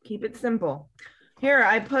 Keep it simple. Here,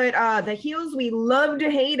 I put the heels we love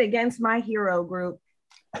to hate against my hero group.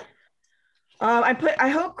 I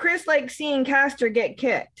hope Chris likes seeing Caster get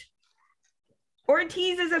kicked.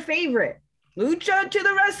 Ortiz is a favorite. Lucha to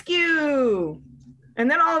the rescue.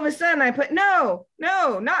 And then all of a sudden I put, no,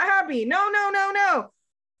 not happy. No.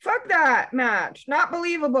 Fuck that match. Not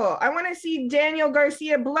believable. I want to see Daniel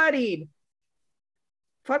Garcia bloodied.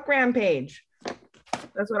 Fuck Rampage.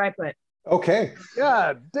 That's what I put. Okay.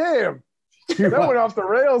 God damn. That went off the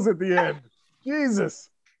rails at the end. Jesus.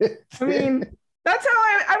 I mean, that's how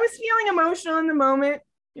I was feeling emotional in the moment,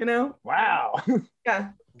 Wow. Yeah.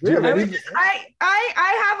 Really?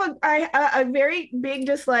 I have a very big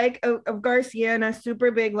dislike of Garcia and a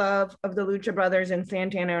super big love of the Lucha Brothers and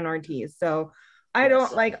Santana and Ortiz. So I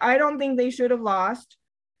don't think they should have lost.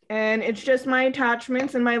 And it's just my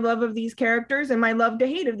attachments and my love of these characters and my love to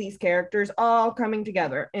hate of these characters all coming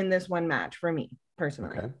together in this one match for me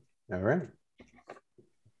personally. Okay. All right.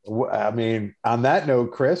 I mean, on that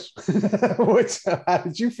note, Chris, how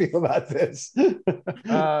did you feel about this?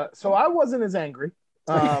 So I wasn't as angry.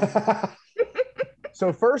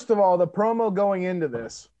 So first of all, the promo going into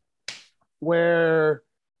this, where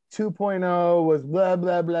 2.0 was blah,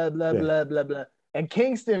 blah, blah, blah, blah, blah, blah, and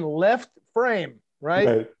Kingston left frame,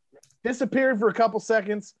 right? Disappeared for a couple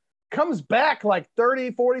seconds, comes back like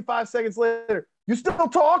 30, 45 seconds later. You still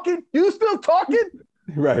talking?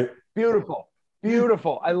 Right. Beautiful.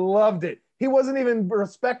 I loved it. He wasn't even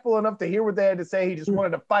respectful enough to hear what they had to say. He just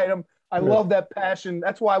wanted to fight him. I love that passion.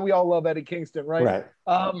 That's why we all love Eddie Kingston, right?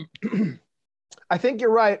 Right. I think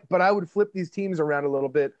you're right, but I would flip these teams around a little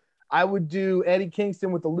bit. I would do Eddie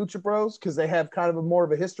Kingston with the Lucha Bros because they have kind of more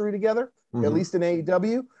of a history together, at least in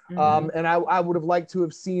AEW. And I would have liked to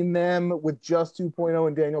have seen them with Just 2.0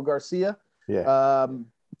 and Daniel Garcia. Yeah.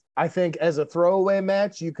 I think as a throwaway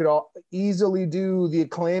match, you could easily do the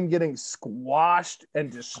Acclaim getting squashed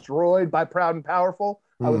and destroyed by Proud and Powerful.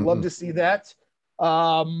 I would love to see that.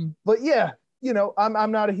 But yeah, you know,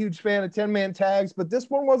 I'm not a huge fan of 10-man tags, but this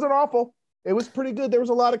one wasn't awful. It was pretty good. There was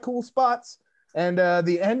a lot of cool spots, and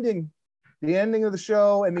the ending of the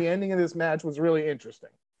show and the ending of this match was really interesting.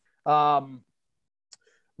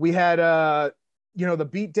 We had you know, the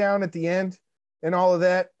beatdown at the end and all of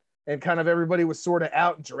that, and kind of everybody was sort of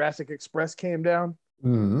out, and Jurassic Express came down.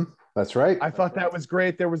 That's right. I thought that was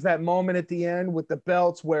great. There was that moment at the end with the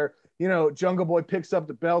belts where, you know, Jungle Boy picks up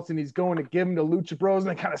the belts and he's going to give them to Lucha Bros,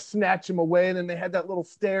 and they kind of snatch him away. And then they had that little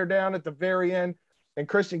stare down at the very end, and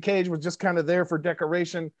Christian Cage was just kind of there for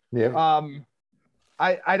decoration. Yeah.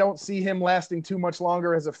 I don't see him lasting too much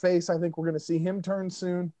longer as a face. I think we're going to see him turn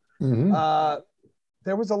soon.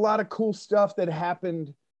 There was a lot of cool stuff that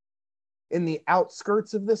happened in the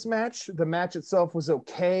outskirts of this match. The match itself was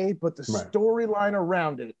okay, but the storyline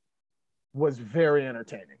around it was very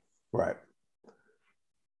entertaining. Right.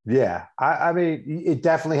 Yeah. I mean, it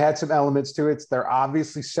definitely had some elements to it. They're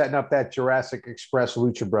obviously setting up that Jurassic Express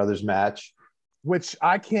Lucha Brothers match, which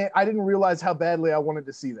I didn't realize how badly I wanted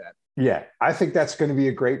to see that. Yeah. I think that's going to be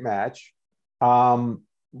a great match.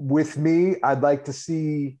 With me, I'd like to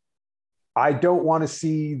see, I don't want to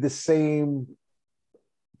see the same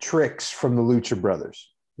tricks from the Lucha Brothers.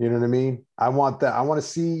 You know what I mean? I want to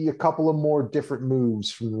see a couple of more different moves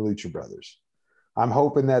from the Lucha Brothers. I'm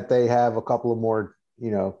hoping that they have a couple of more, you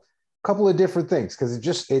know, a couple of different things, because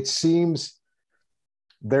it seems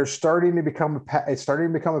they're starting to become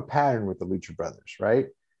a pattern with the Lucha Brothers, right?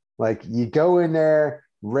 Like, you go in there,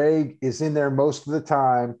 Ray is in there most of the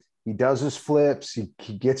time. He does his flips. He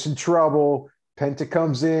gets in trouble. Penta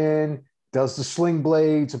comes in, does the sling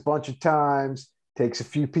blades a bunch of times, takes a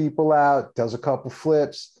few people out, does a couple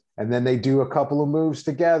flips, and then they do a couple of moves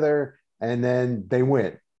together, and then they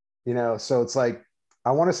win. You know, so it's like,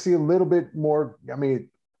 I want to see a little bit more. I mean,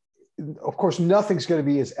 of course, nothing's going to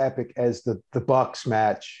be as epic as the Bucks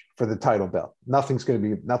match for the title belt. Nothing's going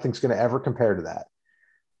to ever compare to that.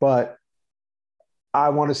 But I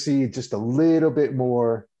want to see just a little bit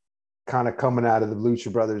more kind of coming out of the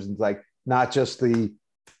Lucha Brothers, and like, not just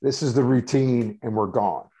this is the routine and we're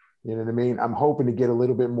gone. You know what I mean? I'm hoping to get a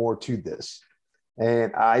little bit more to this.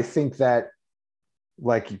 And I think that,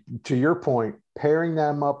 like, to your point, pairing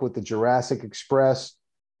them up with the Jurassic Express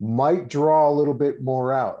might draw a little bit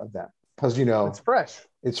more out of them, because, you know, it's fresh.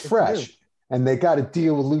 It's fresh. New. And they got to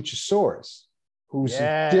deal with Luchasaurus, who's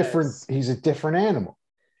he's a different animal.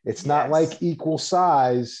 It's not like equal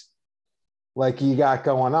size like you got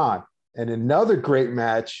going on. And another great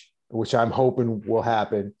match, which I'm hoping will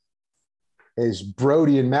happen, is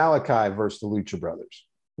Brody and Malachi versus the Lucha Brothers,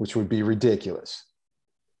 which would be ridiculous.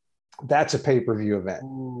 That's a pay-per-view event.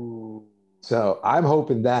 Ooh. So I'm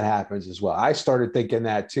hoping that happens as well. I started thinking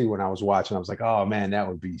that too when I was watching. I was like, oh man, that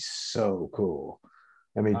would be so cool.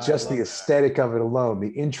 I mean, just the aesthetic of it alone,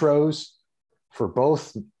 the intros for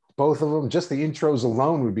both of them, just the intros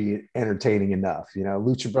alone would be entertaining enough. You know,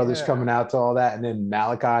 Lucha Brothers coming out to all that, and then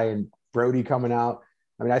Malachi and Brody coming out.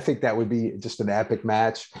 I mean, I think that would be just an epic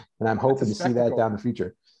match, and I'm hoping to see that down the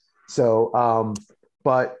future. So,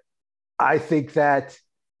 but I think that,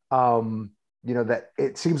 you know, that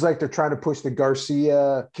it seems like they're trying to push the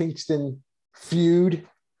Garcia Kingston feud.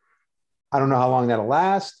 I don't know how long that'll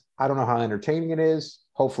last. I don't know how entertaining it is.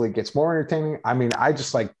 Hopefully it gets more entertaining. I mean, I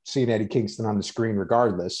just like seeing Eddie Kingston on the screen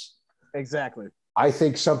regardless. Exactly. I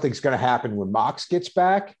think something's going to happen when Mox gets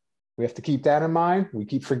back. We have to keep that in mind. We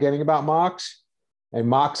keep forgetting about Mox, and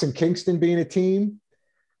Mox and Kingston being a team,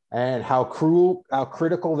 and how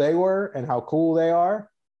critical they were, and how cool they are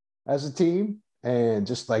as a team, and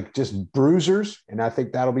just bruisers. And I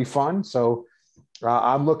think that'll be fun. So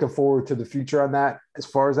I'm looking forward to the future on that. As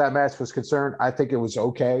far as that match was concerned, I think it was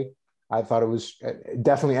okay. I thought it was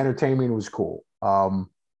definitely entertaining. It was cool.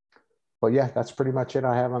 But yeah, that's pretty much it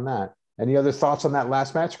I have on that. Any other thoughts on that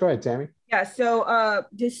last match? Go ahead, Tammy. Yeah. So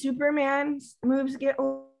did Superman's moves get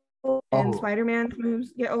old and Spider-Man's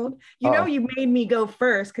moves get old? You know, you made me go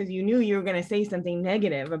first because you knew you were going to say something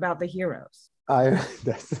negative about the heroes. I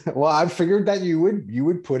figured that you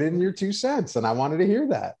would put in your 2 cents, and I wanted to hear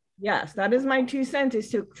that. Yes, that is my 2 cents, is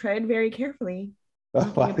to tread very carefully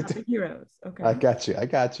about the heroes. Okay. I got you.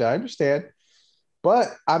 I understand.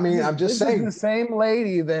 But I mean, I'm just saying. This is the same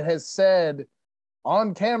lady that has said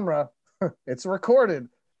on camera, it's recorded,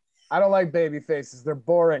 I don't like baby faces. They're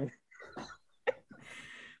boring.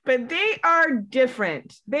 But they are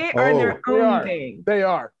different. They are their own thing. They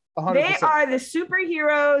are. 100%. They are the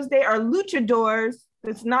superheroes. They are luchadors.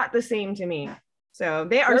 It's not the same to me. So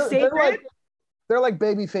they are sacred. They're like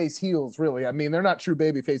baby face heels, really. I mean, they're not true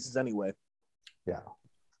baby faces anyway. Yeah.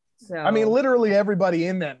 So I mean, literally everybody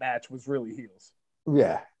in that match was really heels.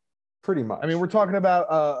 Yeah, pretty much. I mean, we're talking about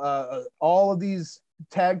all of these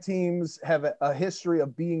tag teams have a history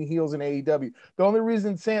of being heels in AEW. The only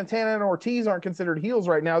reason Santana and Ortiz aren't considered heels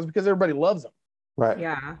right now is because everybody loves them. Right.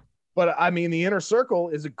 Yeah. But I mean, the Inner Circle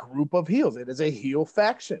is a group of heels. It is a heel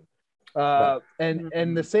faction. Right.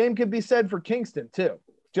 And the same could be said for Kingston too.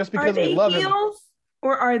 Just because we love him. Are they heels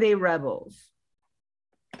or are they rebels?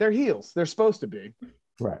 They're heels. They're supposed to be.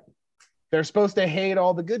 Right. They're supposed to hate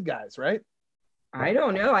all the good guys, right? I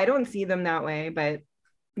don't know. I don't see them that way, but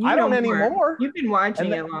I don't anymore. You've been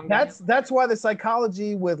watching it long. That's why the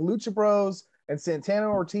psychology with Lucha Bros and Santana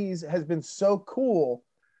and Ortiz has been so cool,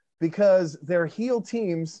 because they're heel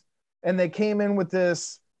teams and they came in with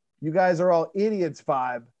this "you guys are all idiots"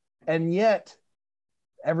 vibe, and yet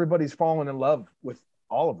everybody's fallen in love with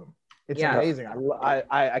all of them. It's amazing.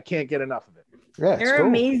 I can't get enough of it. Yeah, they're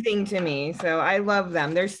amazing to me. So I love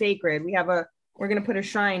them. They're sacred. We're gonna put a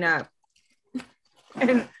shrine up.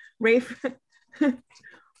 And Rafe,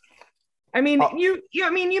 I mean,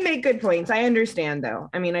 you make good points. I understand though.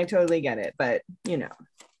 I mean, I totally get it, but I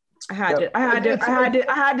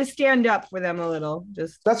had to stand up for them a little.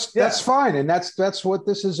 That's fine. And that's what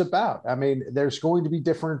this is about. I mean, there's going to be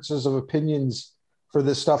differences of opinions for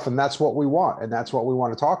this stuff, and that's what we want, and that's what we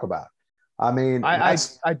want to talk about. I mean, I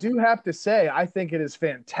do have to say, I think it is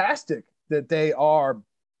fantastic that they are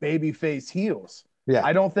babyface heels. Yeah.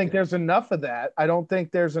 I don't think there's enough of that. I don't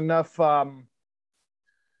think there's enough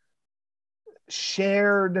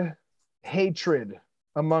shared hatred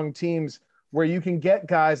among teams where you can get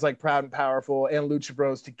guys like Proud and Powerful and Lucha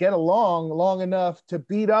Bros to get along long enough to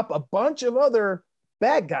beat up a bunch of other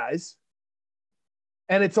bad guys.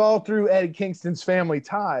 And it's all through Eddie Kingston's family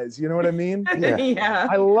ties. You know what I mean? Yeah.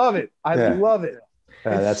 I love it. I love it.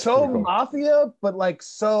 Yeah, it's that's so cool. mafia, but like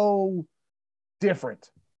so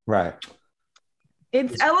different. Right.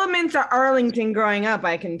 It's elements of Arlington growing up,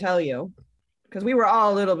 I can tell you. Because we were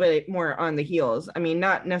all a little bit more on the heels. I mean,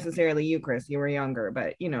 not necessarily you, Chris. You were younger,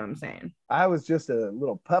 but you know what I'm saying. I was just a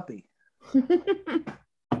little puppy.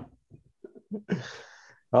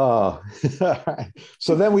 Oh,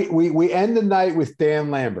 so then we end the night with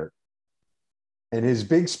Dan Lambert and his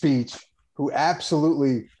big speech, who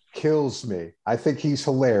absolutely kills me. I think he's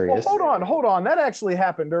hilarious. Well, hold on. That actually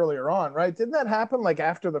happened earlier on, right? Didn't that happen like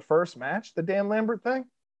after the first match, the Dan Lambert thing?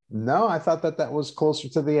 No, I thought that was closer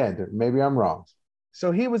to the end. Maybe I'm wrong.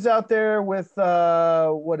 So he was out there with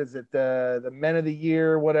what is it, the Men of the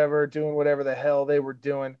Year, whatever, doing whatever the hell they were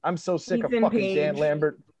doing. I'm so sick of fucking Dan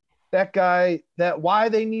Lambert. That guy, why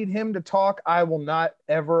they need him to talk, I will not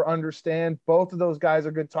ever understand. Both of those guys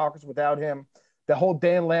are good talkers without him. The whole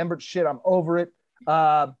Dan Lambert shit, I'm over it.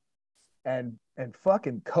 And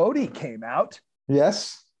fucking Cody came out.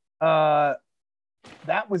 Yes. That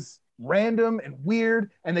was random and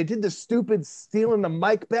weird. And they did the stupid stealing the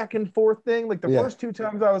mic back and forth thing. Like the first two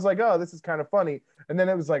times I was like, oh, this is kind of funny. And then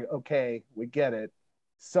it was like, okay, we get it.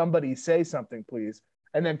 Somebody say something, please.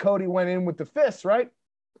 And then Cody went in with the fists, right?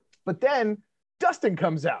 But then Dustin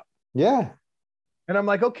comes out. Yeah. And I'm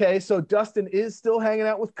like, okay, so Dustin is still hanging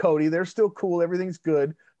out with Cody. They're still cool. Everything's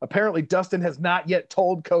good. Apparently, Dustin has not yet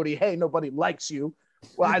told Cody, hey, nobody likes you.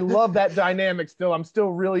 Well, I love that dynamic still. I'm still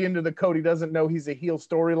really into the Cody doesn't know he's a heel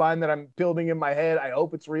storyline that I'm building in my head. I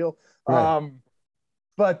hope it's real. Right.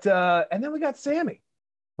 And then we got Sammy.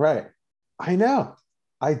 Right. I know.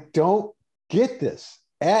 I don't get this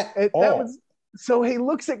at all. So he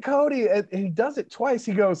looks at Cody and he does it twice.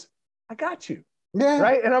 He goes, I got you. Yeah.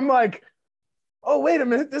 Right. And I'm like, oh, wait a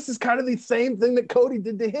minute. This is kind of the same thing that Cody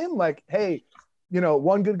did to him. Like, hey,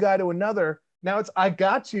 one good guy to another. Now it's, I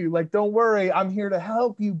got you. Like, don't worry. I'm here to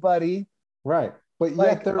help you, buddy. Right. But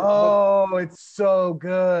like, yet it's so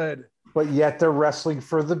good. But yet they're wrestling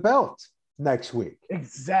for the belt next week.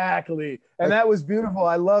 Exactly. And that was beautiful.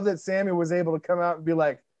 I love that Sammy was able to come out and be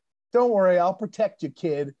like, don't worry. I'll protect you,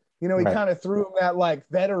 kid. He kind of threw him that like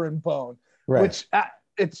veteran bone, which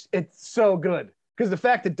it's so good. Because the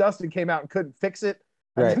fact that Dustin came out and couldn't fix it,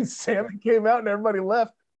 and then Sammy came out and everybody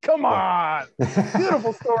left. Come on.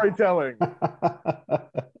 Beautiful storytelling.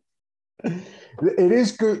 It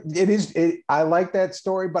is good. I like that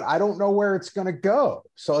story, but I don't know where it's going to go.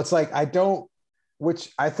 So it's like,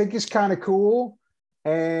 which I think is kind of cool.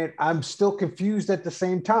 and I'm still confused at the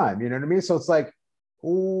same time. You know what I mean? So it's like,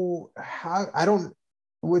 oh, I don't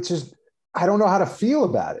know how to feel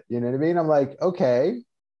about it. You know what I mean? I'm like, okay,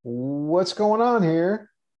 what's going on here?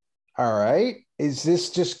 All right. Is this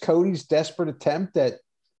just Cody's desperate attempt at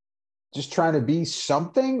just trying to be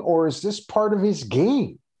something, or is this part of his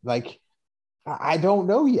game? Like, I don't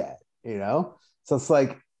know yet, you know? So it's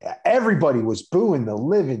like everybody was booing the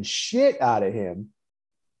living shit out of him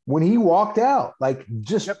when he walked out, like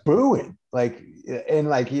just booing. Like, and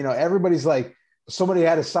like, you know, everybody's like, somebody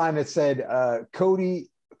had a sign that said, Cody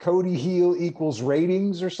heel equals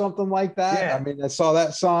ratings or something like that. Yeah. I mean, I saw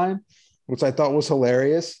that sign, which I thought was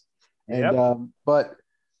hilarious. And, but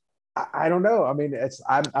I don't know. I mean,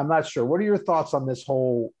 I'm not sure. What are your thoughts on this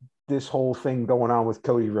whole thing going on with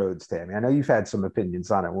Cody Rhodes, Tammy? I know you've had some opinions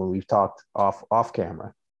on it when we've talked off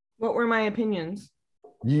camera. What were my opinions?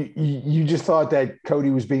 You just thought that Cody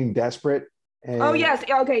was being desperate. Oh, yes.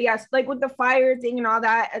 Okay. Yes. Like with the fire thing and all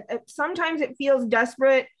that. Sometimes it feels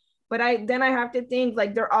desperate, but I have to think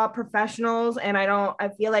like they're all professionals. And I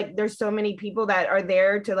feel like there's so many people that are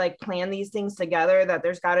there to like plan these things together that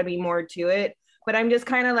there's got to be more to it. But I'm just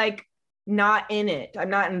kind of like not in it. I'm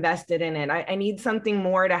not invested in it. I need something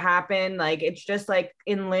more to happen. Like it's just like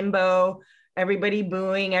in limbo. Everybody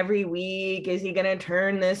booing every week. Is he going to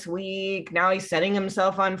turn this week? Now he's setting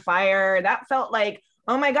himself on fire. That felt like,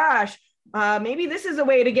 oh my gosh, maybe this is a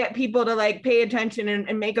way to get people to like pay attention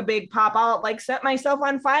and make a big pop. I'll like set myself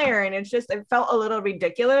on fire. And it felt a little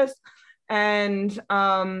ridiculous. And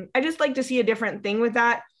I just like to see a different thing with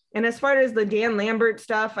that. And as far as the Dan Lambert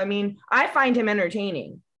stuff, I mean, I find him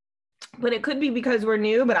entertaining, but it could be because we're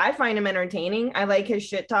new, but I find him entertaining. I like his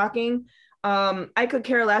shit talking. I could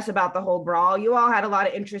care less about the whole brawl. You all had a lot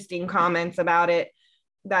of interesting comments about it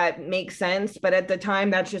that make sense, but at the time,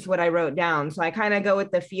 that's just what I wrote down. So I kind of go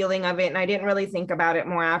with the feeling of it, and I didn't really think about it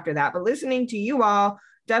more after that. But listening to you all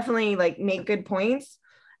definitely like make good points.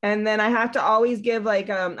 And then I have to always give like,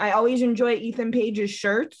 I always enjoy Ethan Page's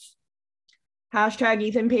shirts. Hashtag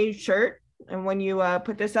Ethan Page shirt. And when you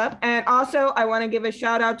put this up, and also I want to give a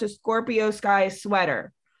shout out to Scorpio Sky's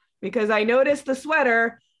sweater, because I noticed the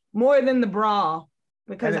sweater more than the bra,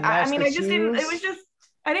 because I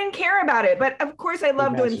didn't care about it. But of course I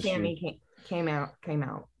loved when Sammy came out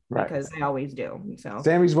right, because I always do. So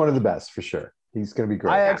Sammy's one of the best for sure. He's going to be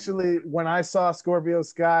great. I actually, when I saw Scorpio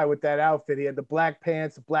Sky with that outfit, he had the black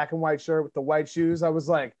pants, the black and white shirt with the white shoes. I was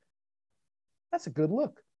like, that's a good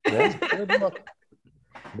look. That's a good look.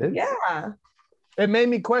 Yeah. It made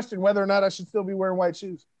me question whether or not I should still be wearing white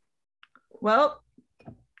shoes. Well,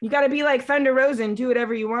 you got to be like Thunder Rosa and do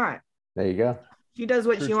whatever you want. There you go. She does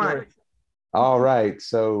what she wants. All right.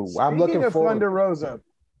 So I'm looking forward. Thunder Rosa.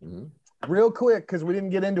 Mm-hmm. Real quick, because we didn't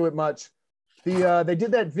get into it much. They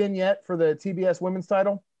did that vignette for the TBS women's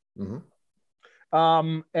title.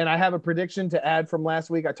 Mm-hmm. And I have a prediction to add from last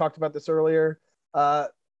week. I talked about this earlier.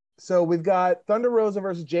 So we've got Thunder Rosa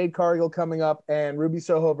versus Jade Cargill coming up, and Ruby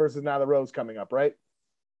Soho versus Nyla Rose coming up, right?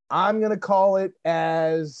 I'm going to call it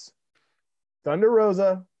as Thunder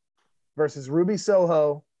Rosa versus Ruby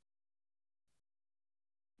Soho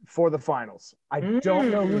for the finals. I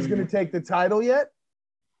don't know who's going to take the title yet,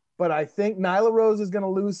 but I think Nyla Rose is going to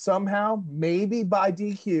lose somehow, maybe by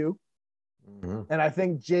DQ. Mm-hmm. And I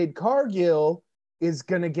think Jade Cargill is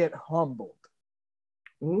going to get humbled.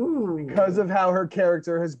 Ooh. Because of how her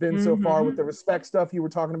character has been so far with the respect stuff you were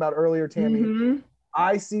talking about earlier, Tammy. Mm-hmm.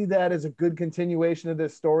 I see that as a good continuation of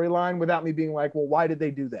this storyline without me being like, well, why did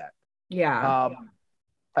they do that? Yeah.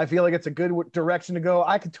 I feel like it's a good direction to go.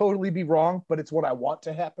 I could totally be wrong, but it's what I want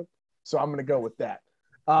to happen. So I'm going to go with that.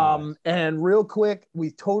 Nice. And real quick,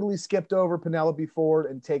 we totally skipped over Penelope Ford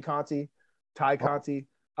and Tay Conti. It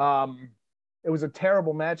was a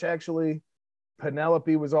terrible match, actually.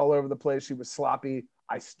 Penelope was all over the place. She was sloppy.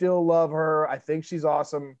 I still love her. I think she's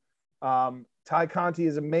awesome. Ty Conti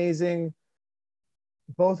is amazing.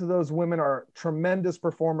 Both of those women are tremendous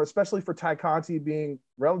performers, especially for Ty Conti being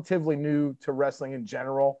relatively new to wrestling in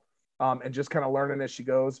general, and just kind of learning as she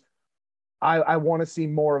goes. I want to see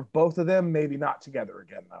more of both of them, maybe not together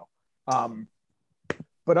again, though.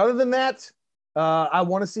 But other than that, I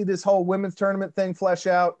want to see this whole women's tournament thing flesh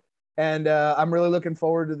out, and I'm really looking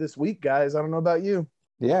forward to this week, guys. I don't know about you.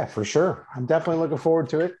 Yeah, for sure. I'm definitely looking forward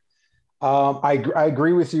to it. I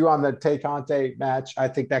agree with you on the Tay Conti match. I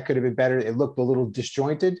think that could have been better. It looked a little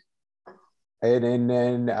disjointed,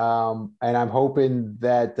 and I'm hoping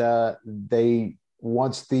that they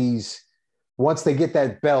once they get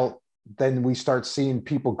that belt, then we start seeing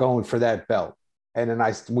people going for that belt, and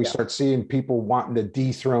then we start seeing people wanting to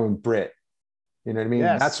dethrone Britt. You know what I mean?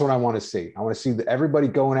 Yes. That's what I want to see. I want to see everybody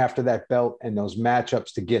going after that belt and those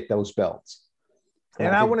matchups to get those belts.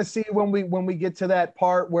 And I want to see when we get to that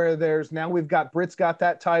part where we've got Britt's got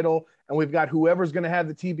that title and we've got whoever's going to have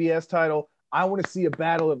the TBS title. I want to see a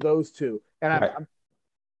battle of those two. And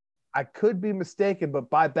I could be mistaken, but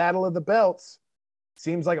by Battle of the Belts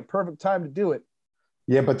seems like a perfect time to do it.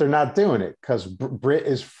 Yeah, but they're not doing it because Britt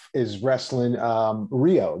is wrestling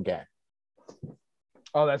Rio again.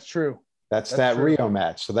 Oh, that's true. That's that true. Rio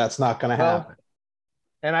match, so that's not going to happen.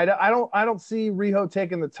 And I don't see Riho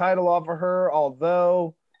taking the title off of her,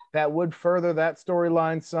 although that would further that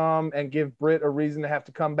storyline some and give Britt a reason to have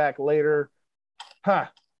to come back later.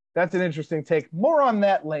 That's an interesting take. More on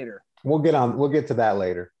that later. We'll get to that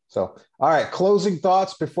later. So, all right, closing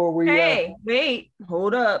thoughts before we. Hey, wait,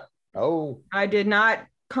 hold up. Oh, I did not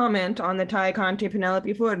comment on the Ty Conti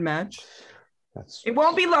Penelope Ford match. It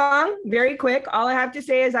won't be long, very quick. All I have to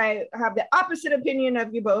say is I have the opposite opinion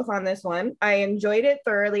of you both on this one. I enjoyed it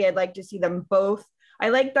thoroughly. I'd like to see them both. I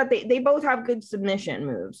like that they both have good submission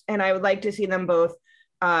moves, and I would like to see them both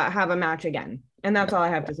have a match again. And that's all I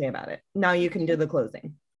have to say about it. Now you can do the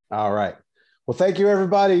closing. All right. Well, thank you,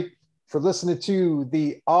 everybody, for listening to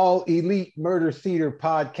the All Elite Murder Theater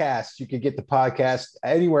podcast. You can get the podcast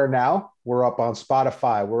anywhere now. We're up on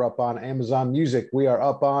Spotify. We're up on Amazon Music. We are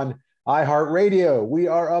up on iHeartRadio. We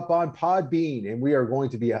are up on Podbean, and we are going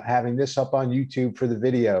to be having this up on YouTube for the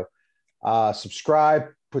video. Subscribe,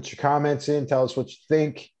 put your comments in, tell us what you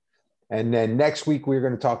think. And then next week, we're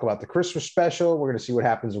going to talk about the Christmas special. We're going to see what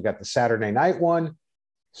happens. We've got the Saturday night one.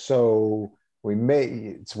 So we're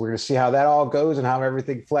going to see how that all goes and how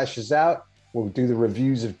everything fleshes out. We'll do the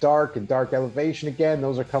reviews of Dark and Dark Elevation again.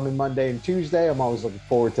 Those are coming Monday and Tuesday. I'm always looking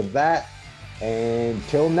forward to that. And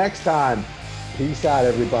till next time, peace out,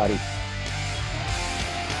 everybody.